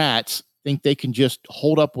spoiled brats think they can just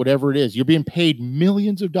hold up whatever it is. You're being paid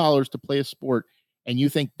millions of dollars to play a sport, and you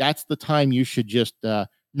think that's the time you should just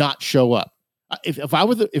not show up. If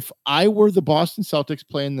I were the Boston Celtics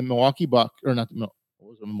playing the Milwaukee Bucks, or not, what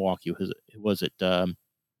was it, Milwaukee? It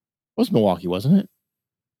was Milwaukee, wasn't it?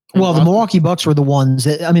 Well, the Milwaukee Bucks were the ones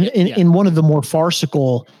that, in one of the more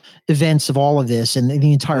farcical events of all of this, and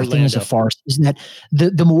the entire thing is a farce, is that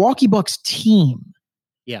the Milwaukee Bucks team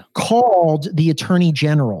called the attorney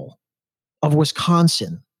general of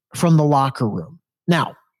Wisconsin from the locker room.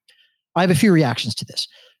 Now, I have a few reactions to this.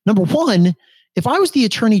 Number one, if I was the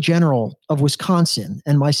attorney general of Wisconsin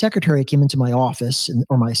and my secretary came into my office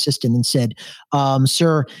or my assistant and said,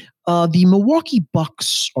 sir, the Milwaukee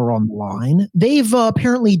Bucks are on the line. They've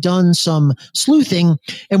apparently done some sleuthing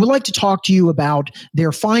and would like to talk to you about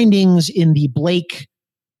their findings in the Blake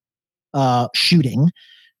shooting.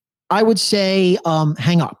 I would say,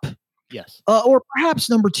 hang up. Yes. Or perhaps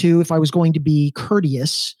number two, if I was going to be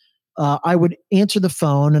courteous, I would answer the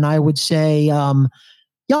phone and I would say,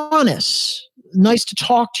 Giannis, nice to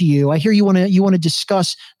talk to you. I hear you want to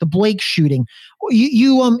discuss the Blake shooting.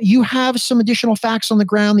 You have some additional facts on the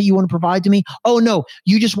ground that you want to provide to me? Oh no,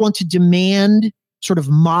 you just want to demand sort of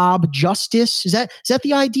mob justice. Is that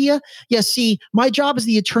the idea? Yeah, see, my job as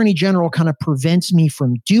the attorney general kind of prevents me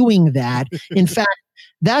from doing that. In fact,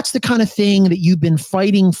 that's the kind of thing that you've been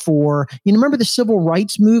fighting for. You remember the civil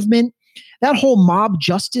rights movement? That whole mob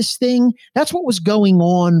justice thing, that's what was going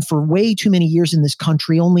on for way too many years in this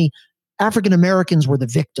country. Only African Americans were the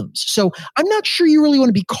victims. So I'm not sure you really want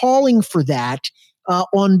to be calling for that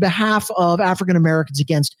on behalf of African Americans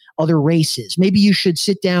against other races. Maybe you should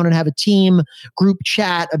sit down and have a team group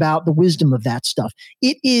chat about the wisdom of that stuff.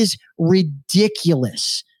 It is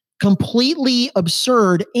ridiculous, completely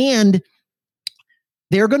absurd, and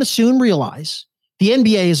they're going to soon realize the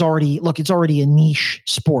NBA is it's already a niche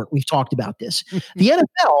sport. We've talked about this. The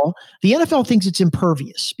NFL thinks it's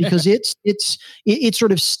impervious because it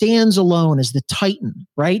sort of stands alone as the titan,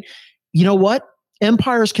 right? You know what?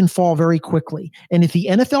 Empires can fall very quickly. And if the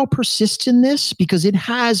NFL persists in this, because it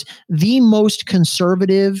has the most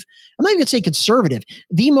conservative, I'm not even going to say conservative,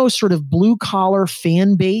 the most sort of blue collar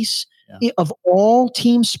fan base of all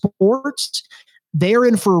team sports, they're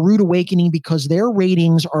in for a rude awakening because their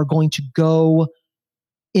ratings are going to go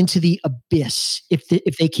into the abyss if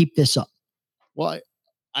they keep this up. Well,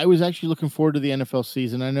 I was actually looking forward to the NFL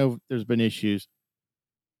season. I know there's been issues,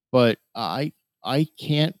 but I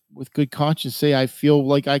can't with good conscience say I feel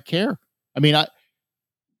like I care. I mean,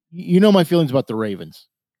 my feelings about the Ravens.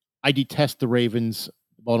 I detest the Ravens,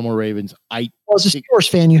 the Baltimore Ravens. As a Steelers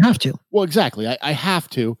fan, you have to. Well, exactly. I have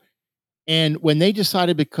to. And when they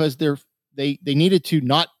decided because they needed to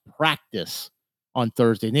not practice on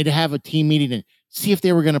Thursday, they needed to have a team meeting and see if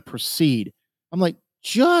they were going to proceed. I'm like,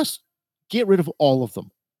 just get rid of all of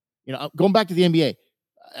them. Going back to the NBA,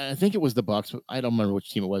 I think it was the Bucks. I don't remember which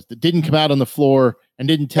team it was that didn't come out on the floor and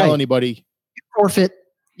didn't tell anybody. You forfeit.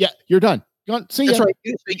 Yeah, you're done. See That's ya. Right.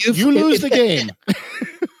 You lose the game.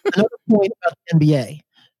 Another point about the NBA.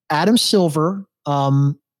 Adam Silver,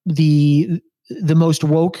 the the most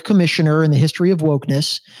woke commissioner in the history of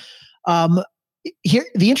wokeness. Here,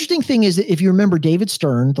 the interesting thing is that if you remember David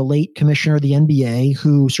Stern, the late commissioner of the NBA,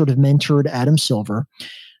 who sort of mentored Adam Silver,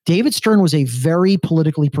 David Stern was a very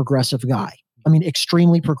politically progressive guy. I mean,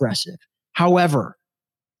 extremely progressive. However,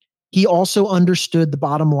 he also understood the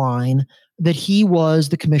bottom line that he was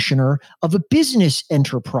the commissioner of a business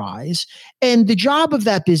enterprise. And the job of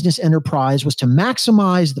that business enterprise was to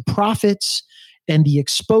maximize the profits and the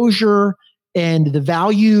exposure and the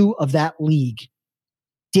value of that league.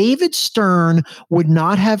 David Stern would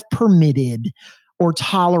not have permitted or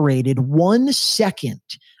tolerated 1 second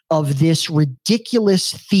of this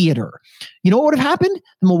ridiculous theater. You know what would have happened?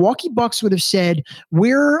 The Milwaukee Bucks would have said,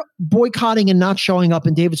 we're boycotting and not showing up.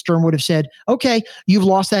 And David Stern would have said, okay, you've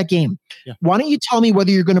lost that game. Yeah. Why don't you tell me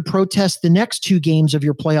whether you're going to protest the next 2 games of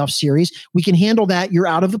your playoff series? We can handle that. You're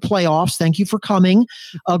out of the playoffs. Thank you for coming.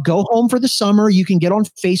 Go home for the summer. You can get on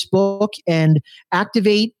Facebook and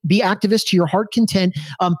be activist to your heart content.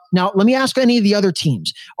 Now, let me ask any of the other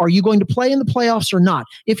teams, are you going to play in the playoffs or not?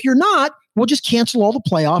 If you're not, we'll just cancel all the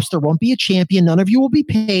playoffs. There won't be a champion. None of you will be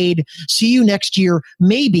paid. See you next year,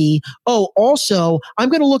 maybe. Oh, also, I'm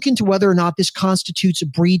going to look into whether or not this constitutes a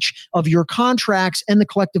breach of your contracts and the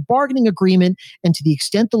collective bargaining agreement. And to the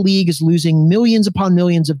extent the league is losing millions upon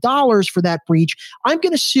millions of dollars for that breach, I'm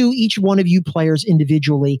going to sue each one of you players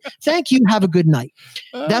individually. Thank you. Have a good night.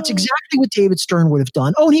 That's exactly what David Stern would have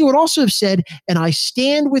done. Oh, and he would also have said, and I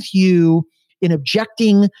stand with you in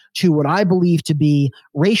objecting to what I believe to be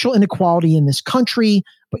racial inequality in this country,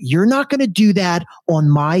 but you're not going to do that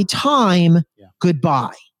on my time. Yeah.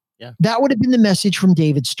 Goodbye. Yeah. That would have been the message from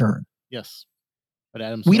David Stern. Yes. But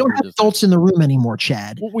Adam we don't have adults in the room anymore,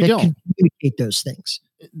 Chad. Well, we don't can communicate those things.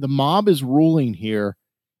 The mob is ruling here.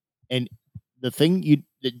 And the thing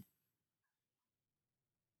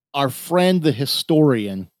our friend, the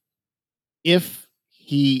historian, if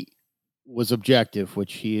he was objective,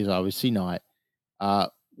 which he is obviously not,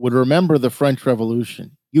 would remember the French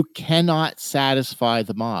Revolution. You cannot satisfy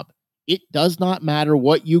the mob. It does not matter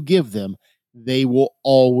what you give them. They will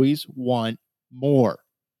always want more.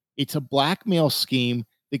 It's a blackmail scheme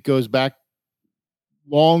that goes back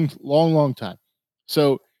long time.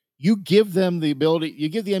 So you give them the ability, you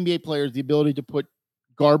give the NBA players the ability to put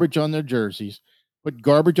garbage on their jerseys, put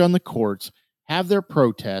garbage on the courts, have their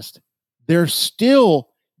protest. They still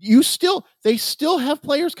have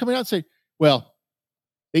players coming out and say, well,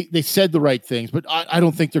 they said the right things, but I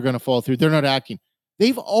don't think they're going to follow through. They're not acting.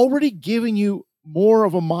 They've already given you more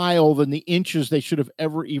of a mile than the inches they should have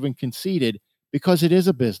ever even conceded, because it is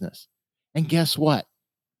a business. And guess what?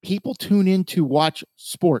 People tune in to watch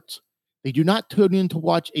sports. They do not tune in to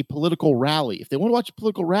watch a political rally. If they want to watch a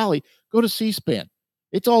political rally, go to C-SPAN.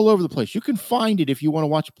 It's all over the place. You can find it if you want to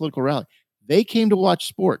watch a political rally. They came to watch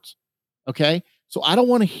sports. Okay? So I don't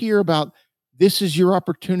want to hear about this is your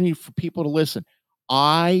opportunity for people to listen.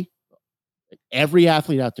 Every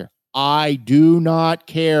athlete out there, I do not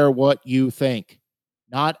care what you think.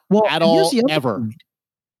 Not at all, ever. Point.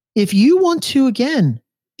 If you want to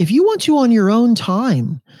on your own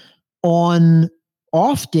time, on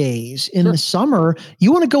off days in the summer,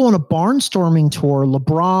 you want to go on a barnstorming tour,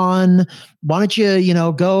 LeBron, why don't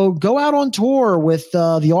you, go out on tour with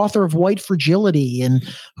the author of White Fragility and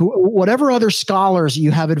whatever other scholars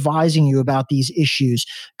you have advising you about these issues.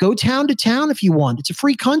 Go town to town if you want. It's a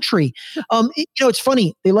free country. It's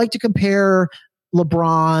funny. They like to compare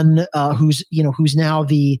LeBron, who's now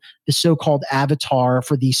the so-called avatar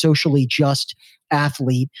for the socially just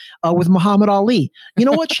athlete, with Muhammad Ali. You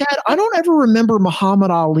know what, Chad? I don't ever remember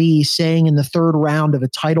Muhammad Ali saying in the 3rd round of a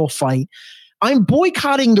title fight, I'm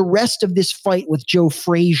boycotting the rest of this fight with Joe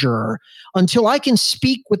Frazier until I can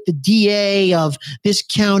speak with the DA of this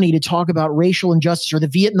county to talk about racial injustice or the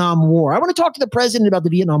Vietnam War. I want to talk to the president about the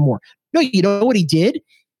Vietnam War. No, you know what he did?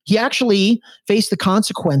 He actually faced the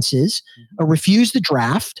consequences, refused the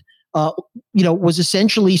draft, was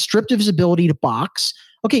essentially stripped of his ability to box.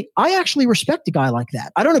 Okay, I actually respect a guy like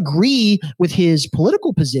that. I don't agree with his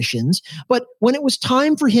political positions, but when it was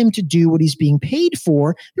time for him to do what he's being paid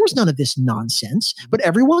for, there was none of this nonsense. But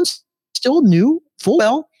everyone still knew full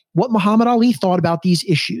well what Muhammad Ali thought about these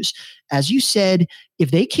issues. As you said,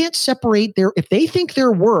 if they can't separate if they think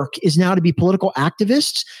their work is now to be political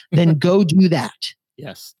activists, then go do that.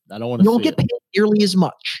 Yes, I don't want to. You don't get paid nearly as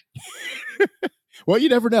much. Well, you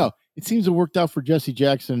never know. It seems to have worked out for Jesse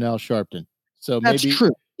Jackson and Al Sharpton. So that's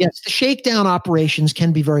true. Yes, the shakedown operations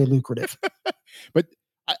can be very lucrative. But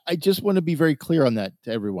I just want to be very clear on that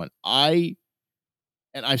to everyone. And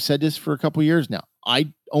I've said this for a couple of years now.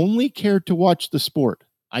 I only care to watch the sport.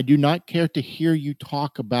 I do not care to hear you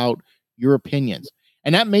talk about your opinions.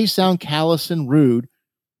 And that may sound callous and rude,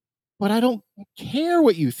 but I don't care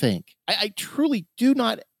what you think. I truly do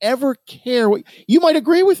not ever care what you might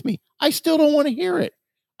agree with me. I still don't want to hear it.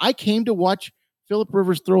 I came to watch Philip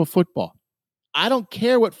Rivers throw a football. I don't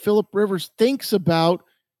care what Philip Rivers thinks about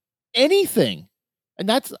anything. And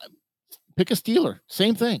that's pick a Steeler.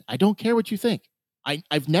 Same thing. I don't care what you think.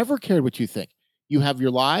 I've never cared what you think. You have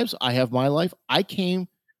your lives. I have my life. I paid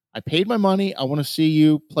my money. I want to see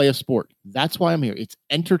you play a sport. That's why I'm here. It's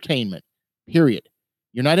entertainment, period.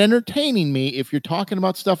 You're not entertaining me if you're talking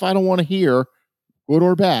about stuff I don't want to hear, good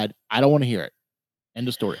or bad. I don't want to hear it. End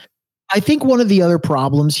of story. I think one of the other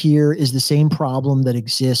problems here is the same problem that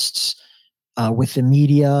exists with the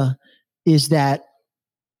media, is that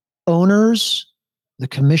owners, the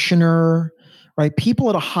commissioner, right, people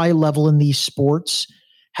at a high level in these sports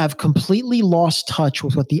have completely lost touch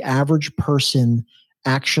with what the average person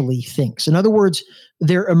actually thinks. In other words,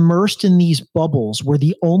 they're immersed in these bubbles where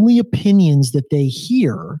the only opinions that they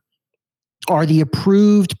hear are the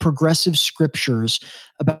approved progressive scriptures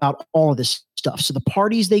about all of this stuff. So the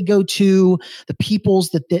parties they go to, the people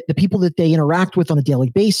that they interact with on a daily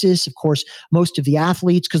basis, of course, most of the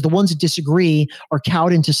athletes, because the ones that disagree are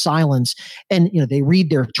cowed into silence, and they read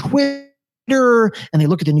their Twitter and they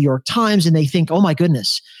look at the New York Times and they think, oh my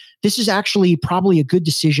goodness, this is actually probably a good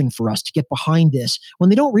decision for us to get behind this, when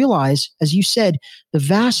they don't realize, as you said, the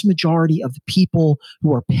vast majority of the people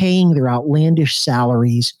who are paying their outlandish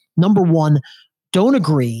salaries, number one, don't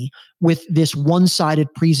agree with this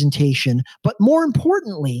one-sided presentation. But more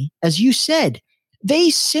importantly, as you said, they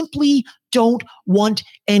simply don't want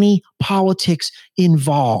any politics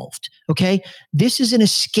involved. Okay? This is an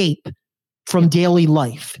escape from daily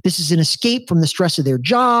life. This is an escape from the stress of their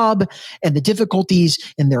job and the difficulties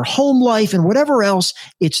in their home life and whatever else.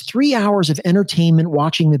 It's 3 hours of entertainment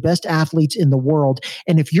watching the best athletes in the world.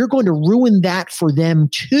 And if you're going to ruin that for them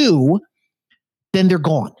too, then they're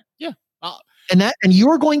gone. Yeah. And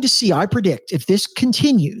you're going to see, I predict, if this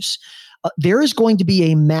continues, there is going to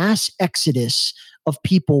be a mass exodus of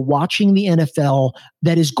people watching the NFL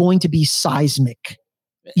that is going to be seismic.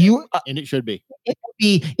 And it should be. It will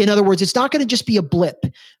be, in other words, it's not going to just be a blip.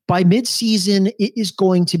 By midseason, it is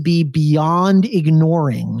going to be beyond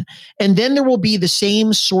ignoring. And then there will be the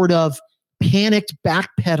same sort of panicked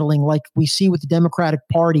backpedaling like we see with the Democratic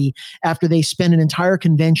Party after they spent an entire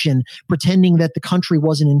convention pretending that the country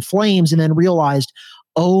wasn't in flames and then realized,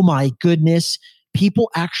 oh my goodness, people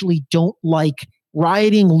actually don't like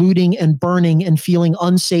rioting, looting, and burning and feeling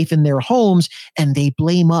unsafe in their homes, and they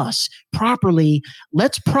blame us. Properly,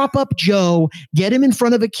 let's prop up Joe, get him in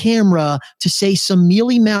front of a camera to say some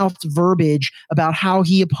mealy-mouthed verbiage about how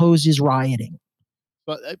he opposes rioting.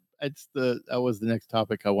 But that was the next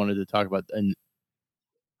topic I wanted to talk about. And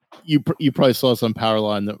you probably saw us on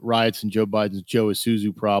Powerline, the riots and Joe Biden's Joe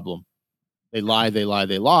Isuzu problem. They lie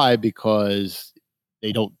because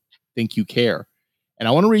they don't think you care. And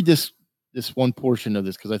I want to read this one portion of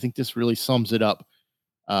this because I think this really sums it up.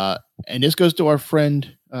 And this goes to our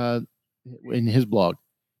friend in his blog.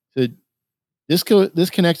 So this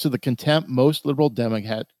connects to the contempt most liberal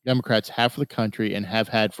Democrats have for the country and have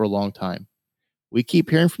had for a long time. We keep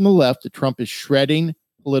hearing from the left that Trump is shredding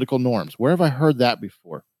political norms. Where have I heard that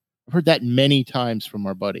before? I've heard that many times from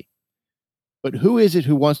our buddy. But who is it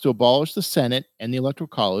who wants to abolish the Senate and the Electoral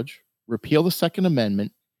College, repeal the Second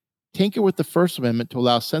Amendment, tinker with the First Amendment to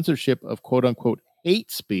allow censorship of quote-unquote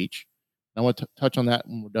hate speech? I want to touch on that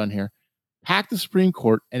when we're done here. Pack the Supreme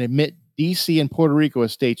Court and admit D.C. and Puerto Rico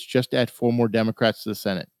as states just to add 4 more Democrats to the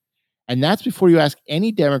Senate. And that's before you ask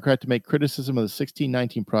any Democrat to make criticism of the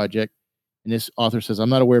 1619 Project. And this author says, I'm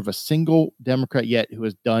not aware of a single Democrat yet who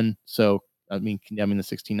has done so, condemning the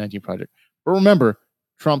 1619 Project. But remember,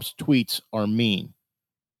 Trump's tweets are mean.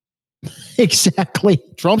 Exactly.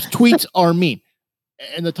 Trump's tweets are mean.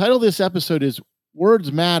 And the title of this episode is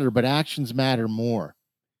Words Matter, but Actions Matter More.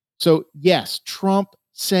 So, yes, Trump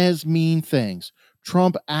says mean things.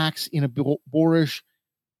 Trump acts in a boorish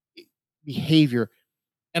behavior.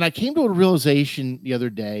 And I came to a realization the other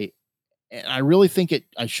day, and I really think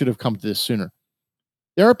I should have come to this sooner.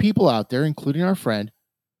 There are people out there, including our friend,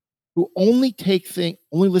 who only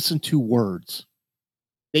listen to words.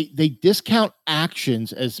 They discount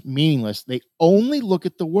actions as meaningless. They only look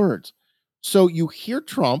at the words. So you hear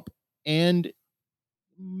Trump, and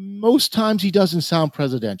most times he doesn't sound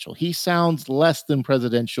presidential. He sounds less than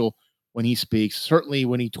presidential when he speaks. Certainly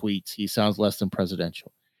when he tweets, he sounds less than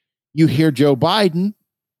presidential. You hear Joe Biden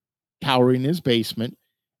cowering in his basement,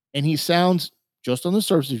 and he sounds, just on the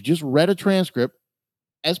surface, if you just read a transcript,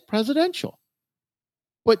 as presidential.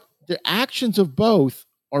 But the actions of both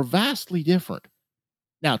are vastly different.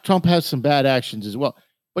 Now, Trump has some bad actions as well,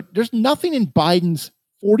 but there's nothing in Biden's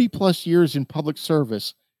 40 plus years in public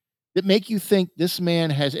service that make you think this man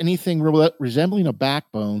has anything resembling a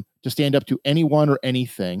backbone to stand up to anyone or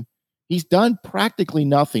anything. He's done practically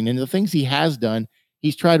nothing. And the things he has done,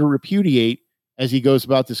 he's tried to repudiate as he goes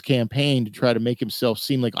about this campaign to try to make himself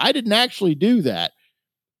seem like I didn't actually do that.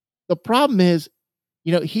 The problem is,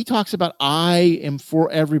 he talks about I am for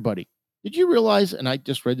everybody. Did you realize, and I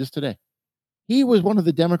just read this today, he was one of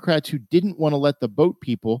the Democrats who didn't want to let the boat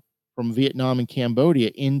people from Vietnam and Cambodia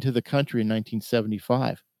into the country in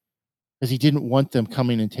 1975 because he didn't want them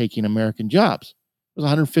coming and taking American jobs. It was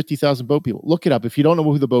 150,000 boat people. Look it up. If you don't know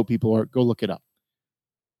who the boat people are, go look it up.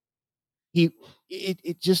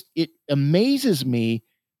 It amazes me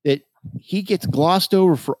that he gets glossed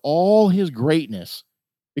over for all his greatness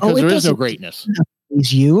because there is no greatness.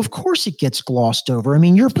 Of course it gets glossed over. I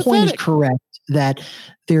mean, your point is correct that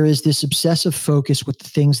there is this obsessive focus with the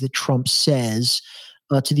things that Trump says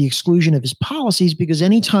to the exclusion of his policies, because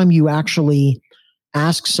anytime you actually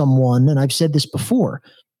ask someone, and I've said this before,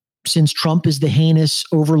 since Trump is the heinous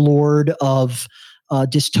overlord of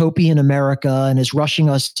dystopian America and is rushing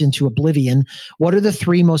us into oblivion, what are the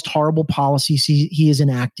three most horrible policies he has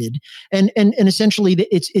enacted? And essentially,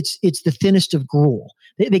 it's the thinnest of gruel.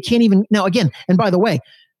 They can't even now. Again, and by the way,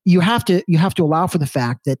 you have to allow for the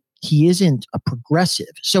fact that he isn't a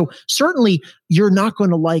progressive. So certainly you're not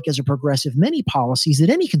going to like as a progressive many policies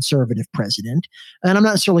that any conservative president, and I'm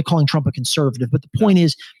not necessarily calling Trump a conservative, but the point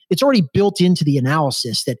is it's already built into the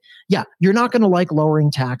analysis that, yeah, you're not going to like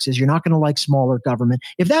lowering taxes. You're not going to like smaller government.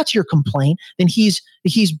 If that's your complaint, then he's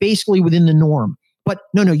basically within the norm. But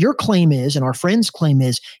no, your claim is, and our friend's claim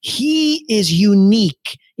is, he is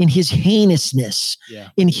unique in his heinousness,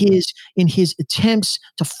 in his attempts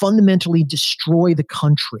to fundamentally destroy the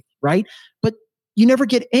country, right? But you never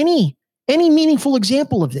get any meaningful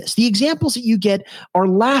example of this. The examples that you get are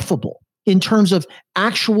laughable in terms of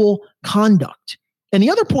actual conduct. And the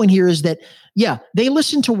other point here is that, they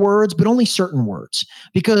listen to words, but only certain words,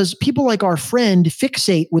 because people like our friend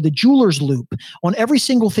fixate with a jeweler's loop on every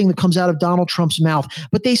single thing that comes out of Donald Trump's mouth.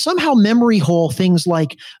 But they somehow memory hole things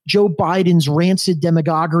like Joe Biden's rancid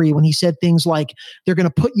demagoguery when he said things like, they're going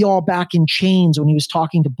to put you all back in chains when he was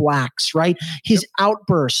talking to blacks, right? His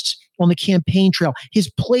outbursts on the campaign trail,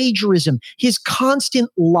 his plagiarism, his constant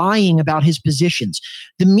lying about his positions.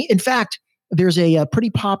 In fact, there's a pretty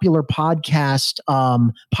popular podcast,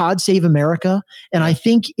 Pod Save America, and I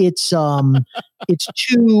think it's the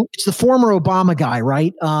former Obama guy,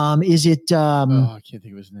 right? Is it? I can't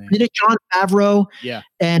think of his name. Is it John Favreau? Yeah,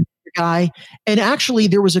 and the guy. And actually,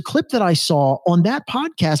 there was a clip that I saw on that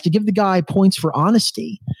podcast to give the guy points for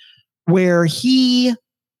honesty, where he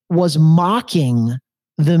was mocking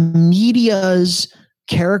the media's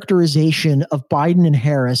characterization of Biden and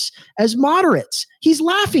Harris as moderates. He's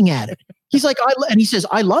laughing at it. He's like, and he says,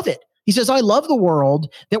 I love it. He says, I love the world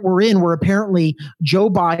that we're in, where apparently Joe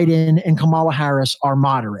Biden and Kamala Harris are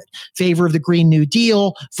moderate, favor of the Green New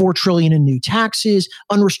Deal, $4 trillion in new taxes,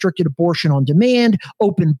 unrestricted abortion on demand,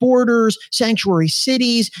 open borders, sanctuary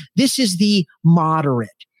cities. This is the moderate.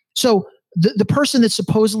 So the person that's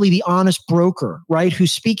supposedly the honest broker, right,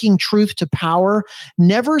 who's speaking truth to power,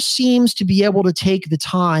 never seems to be able to take the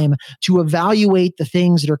time to evaluate the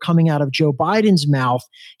things that are coming out of Joe Biden's mouth,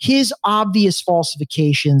 his obvious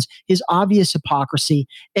falsifications, his obvious hypocrisy.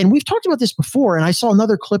 And we've talked about this before, and I saw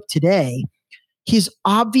another clip today, his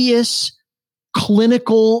obvious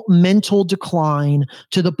clinical mental decline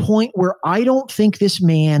to the point where I don't think this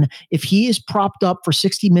man, if he is propped up for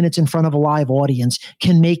 60 minutes in front of a live audience,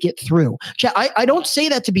 can make it through. I don't say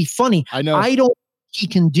that to be funny. I know. I don't think he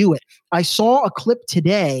can do it. I saw a clip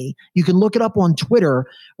today, you can look it up on Twitter,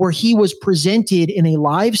 where he was presented in a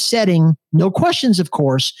live setting, no questions, of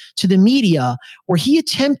course, to the media, where he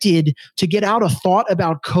attempted to get out a thought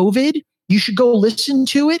about COVID. You should go listen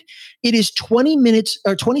to it. It is 20 minutes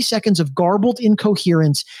or 20 seconds of garbled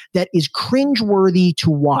incoherence that is cringeworthy to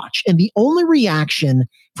watch. And the only reaction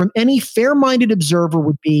from any fair-minded observer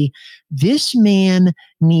would be, this man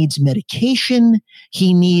needs medication.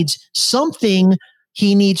 He needs something.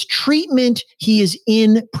 He needs treatment. He is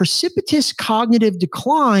in precipitous cognitive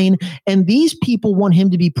decline. And these people want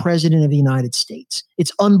him to be president of the United States.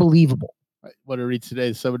 It's unbelievable. What I read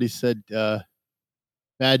today, somebody said,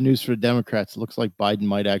 bad news for the Democrats. It looks like Biden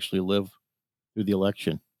might actually live through the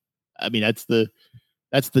election. I mean, that's the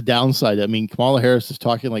downside. I mean, Kamala Harris is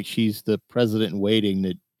talking like she's the president in waiting,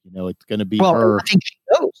 that, it's going to be her. I think she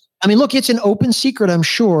knows. I mean, look, it's an open secret, I'm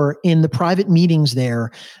sure, in the private meetings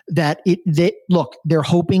there that they're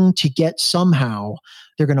hoping to get somehow,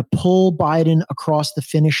 they're going to pull Biden across the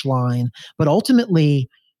finish line. But ultimately,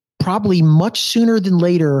 probably much sooner than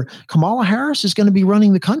later, Kamala Harris is going to be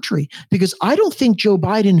running the country, because I don't think Joe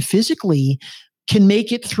Biden physically can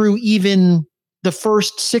make it through even the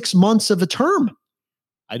first 6 months of a term.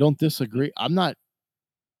 I don't disagree. I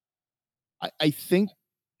think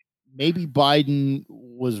maybe Biden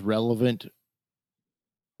was relevant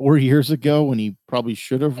 4 years ago when he probably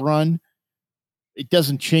should have run. It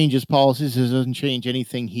doesn't change his policies. It doesn't change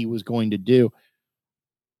anything he was going to do.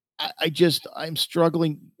 I'm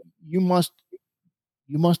struggling. You must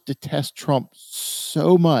detest Trump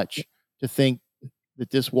so much to think that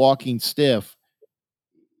this walking stiff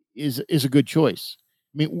is a good choice.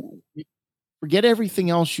 I mean, forget everything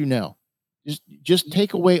else you know. Just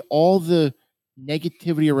take away all the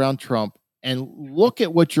negativity around Trump and look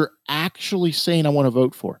at what you're actually saying I want to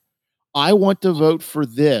vote for. I want to vote for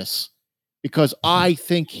this because I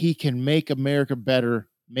think he can make America better,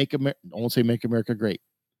 I won't say make America great.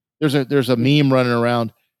 There's a meme running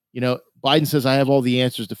around, Biden says I have all the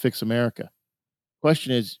answers to fix America.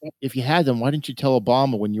 Question is, if you had them, why didn't you tell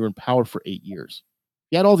Obama when you were in power for 8 years?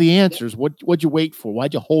 You had all the answers. What'd you wait for?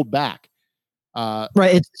 Why'd you hold back?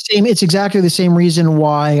 Right. It's the same. It's exactly the same reason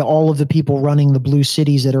why all of the people running the blue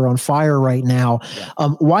cities that are on fire right now. Yeah.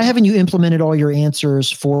 Why haven't you implemented all your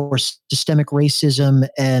answers for systemic racism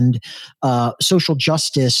and social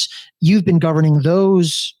justice? You've been governing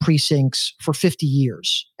those precincts for 50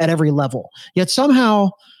 years at every level. Yet somehow,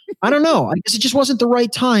 I don't know. I guess it just wasn't the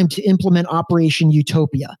right time to implement Operation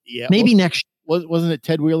Utopia. Yeah. Maybe next. Wasn't it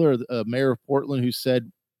Ted Wheeler, mayor of Portland, who said,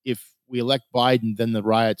 if we elect Biden, then the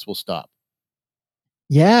riots will stop?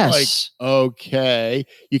 Yes. Okay.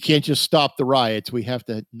 You can't just stop the riots. We have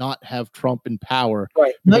to not have Trump in power.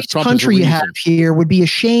 Right. Nice country you have here would be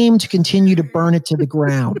ashamed to continue to burn it to the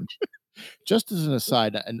ground. Just as an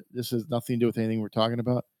aside, and this has nothing to do with anything we're talking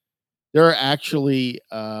about, there are actually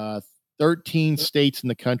 13 states in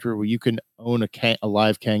the country where you can own a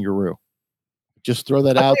live kangaroo. Just throw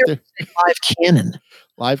that out there. Live cannon.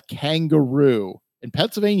 Live kangaroo. In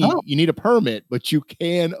Pennsylvania, you need a permit, but you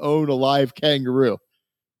can own a live kangaroo.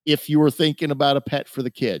 If you were thinking about a pet for the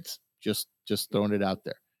kids, just throwing it out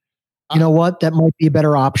there. You know what? That might be a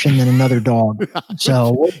better option than another dog.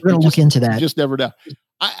 So we're going to look into that. You just never know.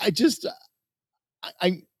 I'm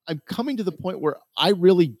coming to the point where I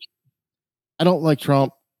don't like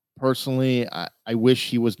Trump personally. I wish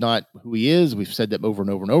he was not who he is. We've said that over and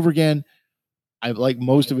over and over again. I like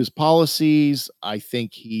most of his policies. I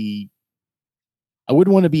think I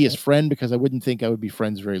wouldn't want to be his friend because I wouldn't think I would be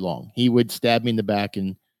friends very long. He would stab me in the back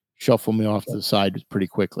and shuffle me off to the side pretty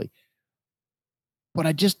quickly. But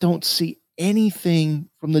I just don't see anything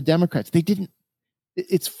from the Democrats. They didn't.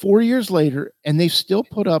 It's 4 years later, and they still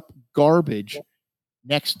put up garbage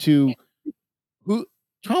next to who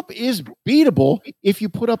Trump is beatable if you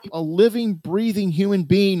put up a living, breathing human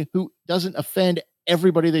being who doesn't offend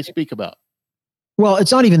everybody they speak about. Well,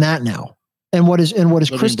 it's not even that now. And what is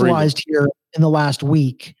crystallized here in the last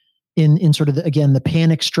week in sort of the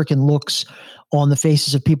panic-stricken looks on the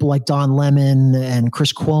faces of people like Don Lemon and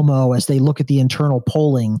Chris Cuomo as they look at the internal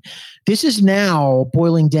polling. This is now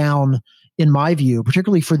boiling down, in my view,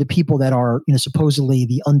 particularly for the people that are, supposedly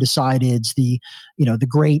the undecideds, the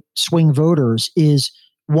great swing voters, is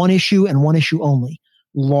one issue and one issue only: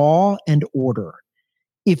 law and order.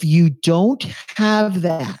 If you don't have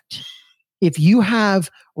that, if you have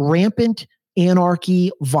rampant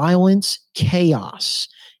anarchy, violence, chaos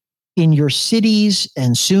in your cities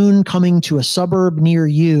and soon coming to a suburb near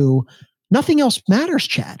you, nothing else matters,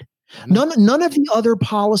 Chad. None of the other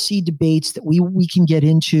policy debates that we can get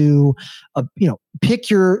into, pick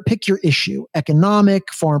your issue,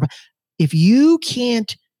 economic, foreign. If you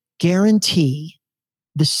can't guarantee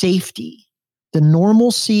the safety, the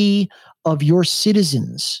normalcy of your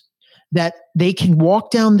citizens, that they can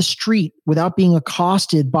walk down the street without being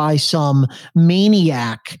accosted by some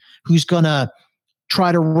maniac who's going to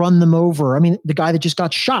try to run them over. I mean, the guy that just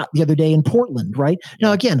got shot the other day in Portland, right? Yeah.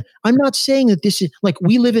 Now, again, I'm not saying that this is like,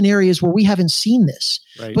 we live in areas where we haven't seen this,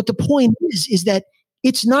 right. But the point is that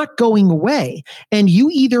it's not going away. And you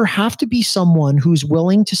either have to be someone who's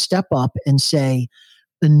willing to step up and say,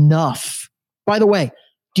 enough. By the way,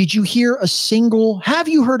 have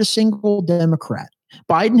you heard a single Democrat?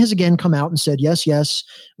 Biden has again come out and said, yes,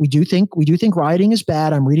 we do think rioting is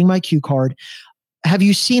bad. I'm reading my cue card. Have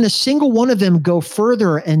you seen a single one of them go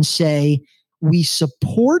further and say, we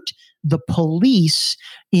support the police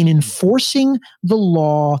in enforcing the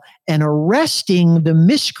law and arresting the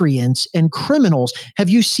miscreants and criminals. Have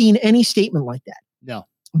you seen any statement like that? No.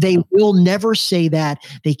 They will never say that.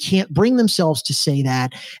 They can't bring themselves to say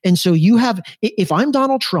that. And so you have, if I'm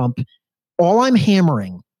Donald Trump, all I'm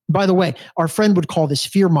hammering, by the way, our friend would call this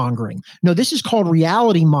fear mongering. No, this is called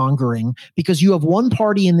reality mongering, because you have one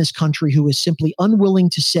party in this country who is simply unwilling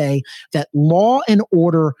to say that law and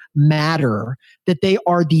order matter, that they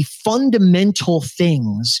are the fundamental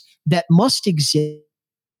things that must exist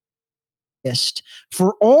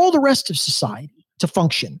for all the rest of society to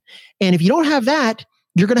function. And if you don't have that,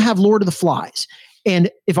 you're going to have Lord of the Flies.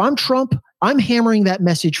 And if I'm Trump, I'm hammering that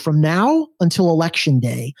message from now until election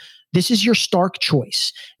day. This is your stark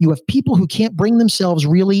choice. You have people who can't bring themselves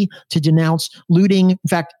really to denounce looting. In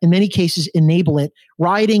fact, in many cases, enable it,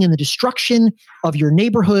 rioting and the destruction of your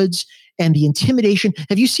neighborhoods and the intimidation.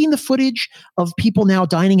 Have you seen the footage of people now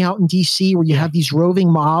dining out in DC where you have these roving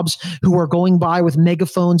mobs who are going by with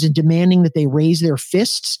megaphones and demanding that they raise their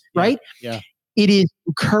fists, right? Yeah. It is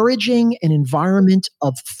encouraging an environment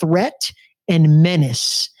of threat and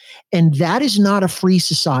menace. And that is not a free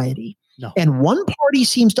society. No. And one party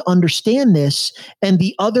seems to understand this, and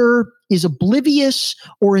the other is oblivious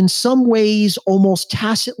or in some ways almost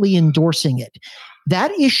tacitly endorsing it.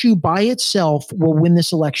 That issue by itself will win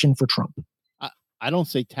this election for Trump. I don't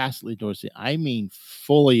say tacitly endorsing it. I mean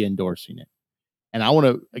fully endorsing it. And I want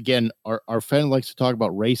to, again, our friend likes to talk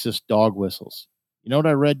about racist dog whistles. You know what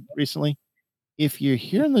I read recently? If you're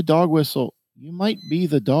hearing the dog whistle, you might be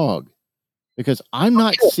the dog, because I'm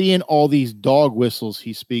not seeing all these dog whistles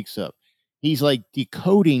he speaks of. He's like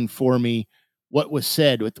decoding for me what was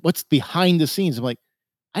said, what's behind the scenes. I'm like,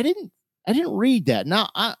 I didn't read that. Now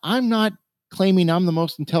I'm not claiming I'm the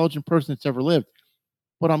most intelligent person that's ever lived,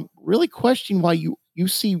 but I'm really questioning why you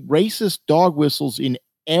see racist dog whistles in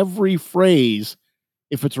every phrase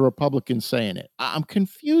if it's a Republican saying it. I'm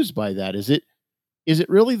confused by that. Is it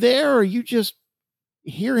really there, or are you just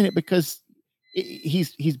hearing it because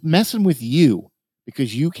he's messing with you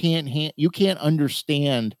because you can't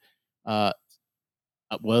understand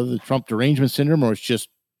whether the Trump derangement syndrome or it's just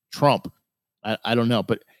Trump. I don't know,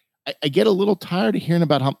 but I get a little tired of hearing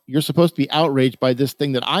about how you're supposed to be outraged by this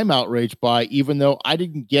thing that I'm outraged by, even though I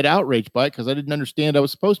didn't get outraged by it because I didn't understand I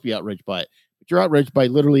was supposed to be outraged by it. But you're outraged by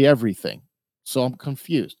literally everything, so I'm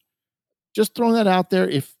confused. Just throwing that out there.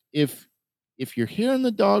 If you're hearing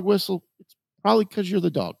the dog whistle, it's probably because you're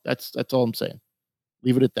the dog. That's all I'm saying.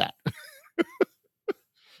 Leave it at that.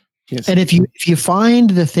 And if you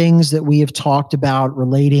find the things that we have talked about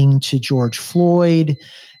relating to George Floyd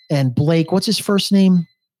and Blake, what's his first name?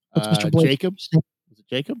 What's Mr. Blake? Jacob. Is it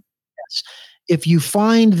Jacob? Yes. If you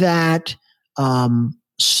find that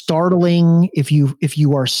startling, if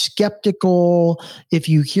you are skeptical, if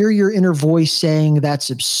you hear your inner voice saying that's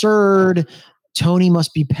absurd, Tony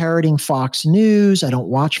must be parroting Fox News. I don't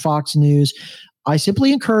watch Fox News. I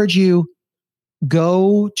simply encourage you,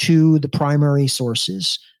 go to the primary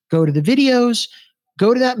sources. Go to the videos,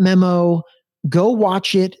 go to that memo, go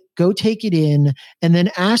watch it, go take it in, and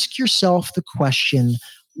then ask yourself the question,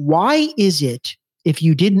 why is it, if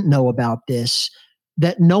you didn't know about this,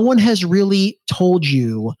 that no one has really told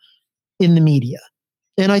you in the media?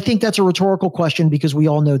 And I think that's a rhetorical question because we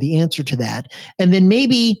all know the answer to that. And then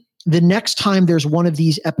maybe the next time there's one of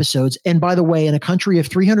these episodes, and by the way, in a country of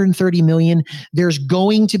 330 million, there's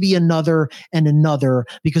going to be another and another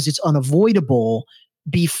because it's unavoidable.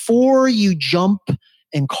 Before you jump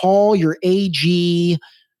and call your AG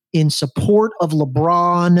in support of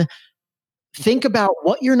LeBron, think about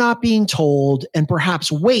what you're not being told and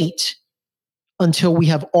perhaps wait until we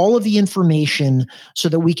have all of the information so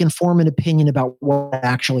that we can form an opinion about what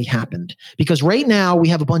actually happened. Because right now we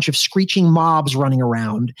have a bunch of screeching mobs running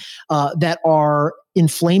around that are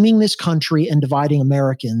inflaming this country and dividing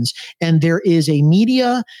Americans. And there is a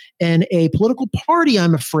media and a political party,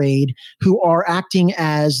 I'm afraid, who are acting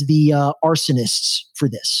as the arsonists for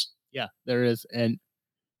this. Yeah, there is. And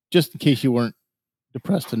just in case you weren't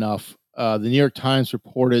depressed enough, the New York Times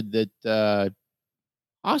reported that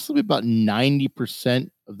possibly about 90%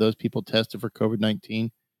 of those people tested for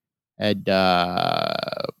COVID-19 had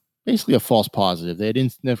basically a false positive. They had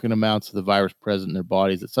insignificant amounts of the virus present in their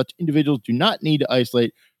bodies, that such individuals do not need to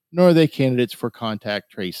isolate, nor are they candidates for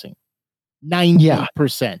contact tracing.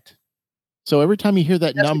 90%. So every time you hear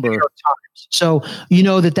that number. So you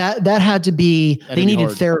know that had to be, they needed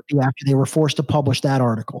hard. Therapy after they were forced to publish that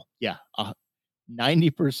article. Yeah.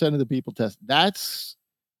 90% of the people test.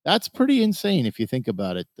 That's pretty insane if you think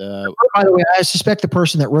about it. By the way, I suspect the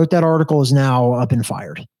person that wrote that article is now been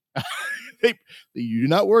fired. You do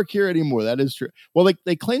not work here anymore. That is true. Well,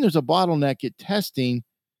 they claim there's a bottleneck at testing,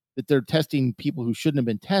 that they're testing people who shouldn't have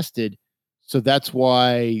been tested. So that's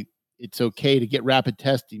why it's okay to get rapid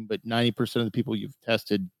testing, but 90% of the people you've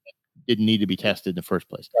tested didn't need to be tested in the first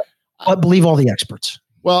place. I believe all the experts.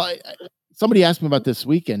 Well, somebody asked me about this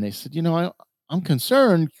weekend. They said, I'm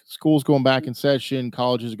concerned. School's going back in session.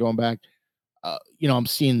 Colleges are going back. I'm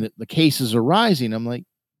seeing that the cases are rising. I'm like,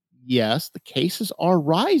 yes, the cases are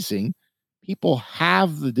rising. People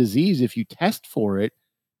have the disease if you test for it,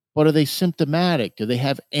 but are they symptomatic? Do they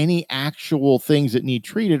have any actual things that need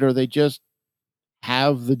treated, or they just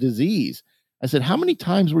have the disease? I said, how many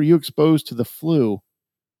times were you exposed to the flu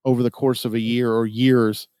over the course of a year or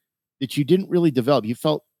years that you didn't really develop? You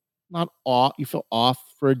felt not off, you felt off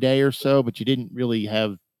for a day or so, but you didn't really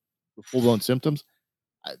have full-blown symptoms.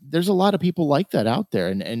 There's a lot of people like that out there.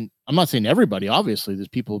 And I'm not saying everybody, obviously, there's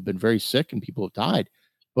people who've been very sick and people have died,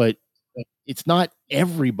 but it's not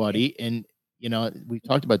everybody. And, we've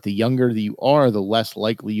talked about the younger that you are, the less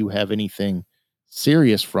likely you have anything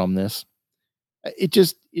serious from this. It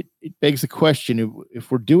begs the question,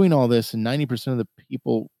 if we're doing all this and 90% of the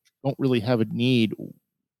people don't really have a need,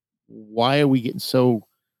 why are we getting so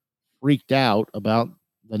freaked out about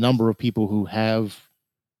the number of people who have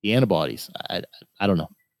the antibodies? I don't know.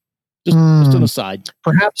 Just an aside.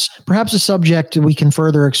 Perhaps a subject we can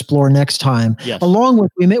further explore next time. Yes. Along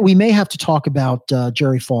with, we may have to talk about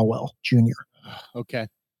Jerry Falwell Jr. Okay.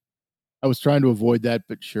 I was trying to avoid that,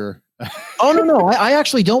 but sure. Oh, no. I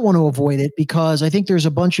actually don't want to avoid it because I think there's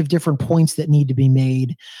a bunch of different points that need to be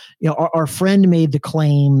made. Our friend made the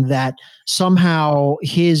claim that somehow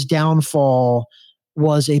his downfall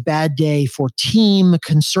was a bad day for team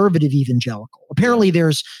conservative evangelical. Apparently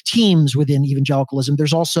there's teams within evangelicalism.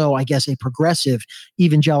 There's also, I guess, a progressive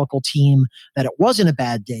evangelical team that it wasn't a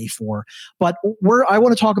bad day for. But I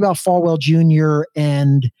want to talk about Falwell Jr.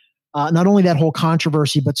 and not only that whole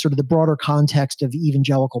controversy, but sort of the broader context of the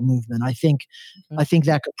evangelical movement. I think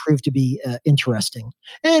that could prove to be interesting.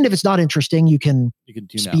 And if it's not interesting, you can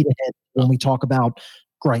speed ahead when we talk about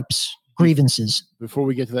grievances. Before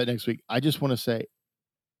we get to that next week, I just want to say,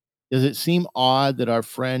 does it seem odd that our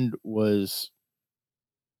friend was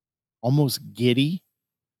almost giddy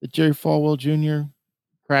that Jerry Falwell Jr.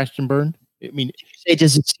 crashed and burned? I mean,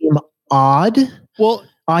 does it seem odd? Well,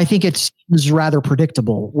 I think it seems rather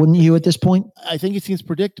predictable, wouldn't you, at this point? I think it seems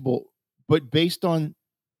predictable, but based on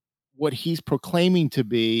what he's proclaiming to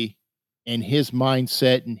be and his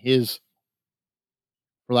mindset and his,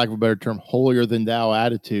 for lack of a better term, holier than thou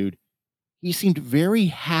attitude, he seemed very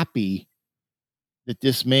happy that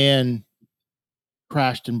this man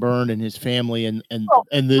crashed and burned, and his family and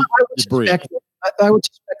the debris. I would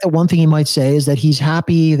suspect that one thing he might say is that he's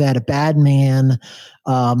happy that a bad man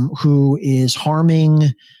who is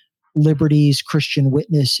harming liberty's Christian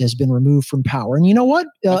witness has been removed from power. And you know what?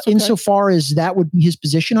 Okay. Insofar as that would be his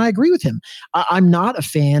position, I agree with him. I'm not a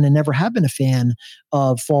fan and never have been a fan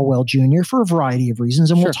of Falwell Jr. for a variety of reasons,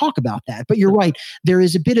 and we'll talk about that. But you're right. There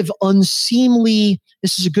is a bit of unseemly,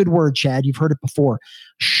 this is a good word, Chad, you've heard it before,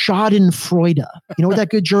 Schadenfreude. You know what that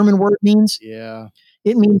good German word means? Yeah.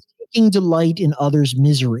 It means taking delight in others'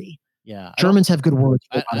 misery. Yeah. Germans have good words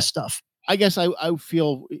for a lot of stuff. I guess I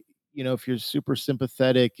feel, if you're super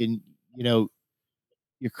sympathetic and, your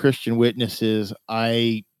Christian witnesses,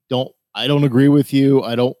 I don't agree with you.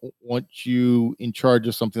 I don't want you in charge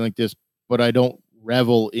of something like this, but I don't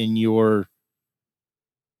revel in your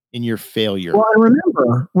failure.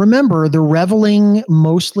 Well, remember the reveling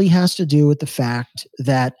mostly has to do with the fact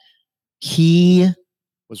that he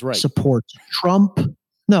was right. Supports Trump.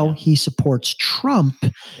 No, he supports Trump.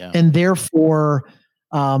 Yeah. And therefore,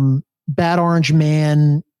 Bad Orange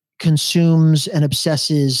Man consumes and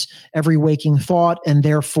obsesses every waking thought, and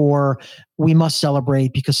therefore we must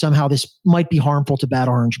celebrate because somehow this might be harmful to Bad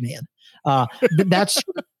Orange Man. That's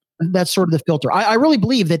sort of the filter. I really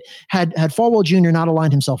believe that had Falwell Jr. not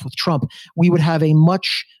aligned himself with Trump, we would have a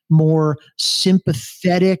much more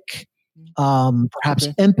sympathetic, perhaps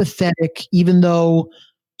empathetic, even though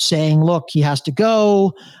saying, look, he has to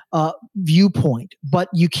go, viewpoint. But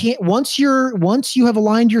you can't, once you have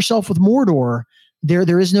aligned yourself with Mordor,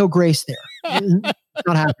 there is no grace there. It's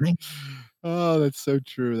not happening. Oh, that's so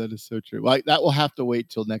true. That is so true. Well, that will have to wait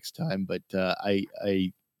till next time, but I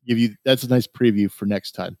give you, that's a nice preview for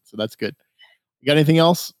next time. So that's good. You got anything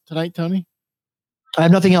else tonight, Tony? I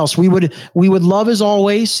have nothing else. We would love, as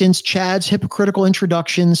always, since Chad's hypocritical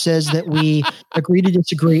introduction says that we agree to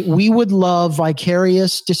disagree, we would love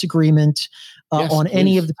vicarious disagreement on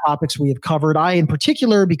any of the topics we have covered. I, in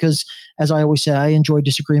particular, because as I always say, I enjoy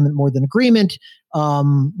disagreement more than agreement,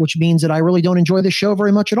 which means that I really don't enjoy this show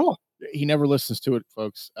very much at all. He never listens to it,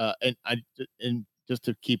 folks. And just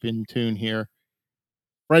to keep in tune here,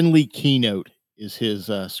 Friendly Keynote is his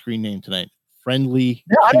screen name tonight. Friendly.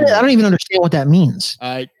 No, I don't even understand what that means.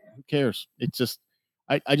 Who cares? It's just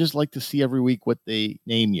I just like to see every week what they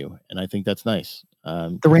name you, and I think that's nice.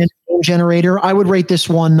 The random name generator. I would rate this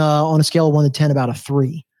one on a scale of 1 to 10 about a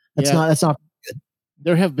 3. That's not good.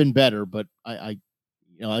 There have been better, but I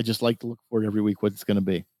just like to look forward every week what it's going to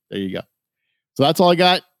be. There you go. So that's all I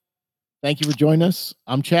got. Thank you for joining us.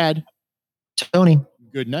 I'm Chad. Tony.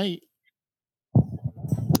 Good night.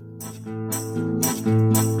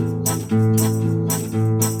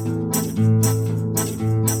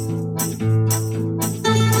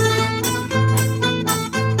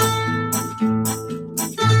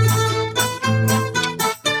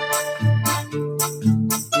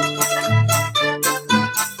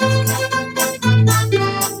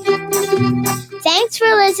 Thanks for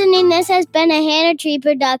listening. This has been a Hannah Tree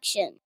production.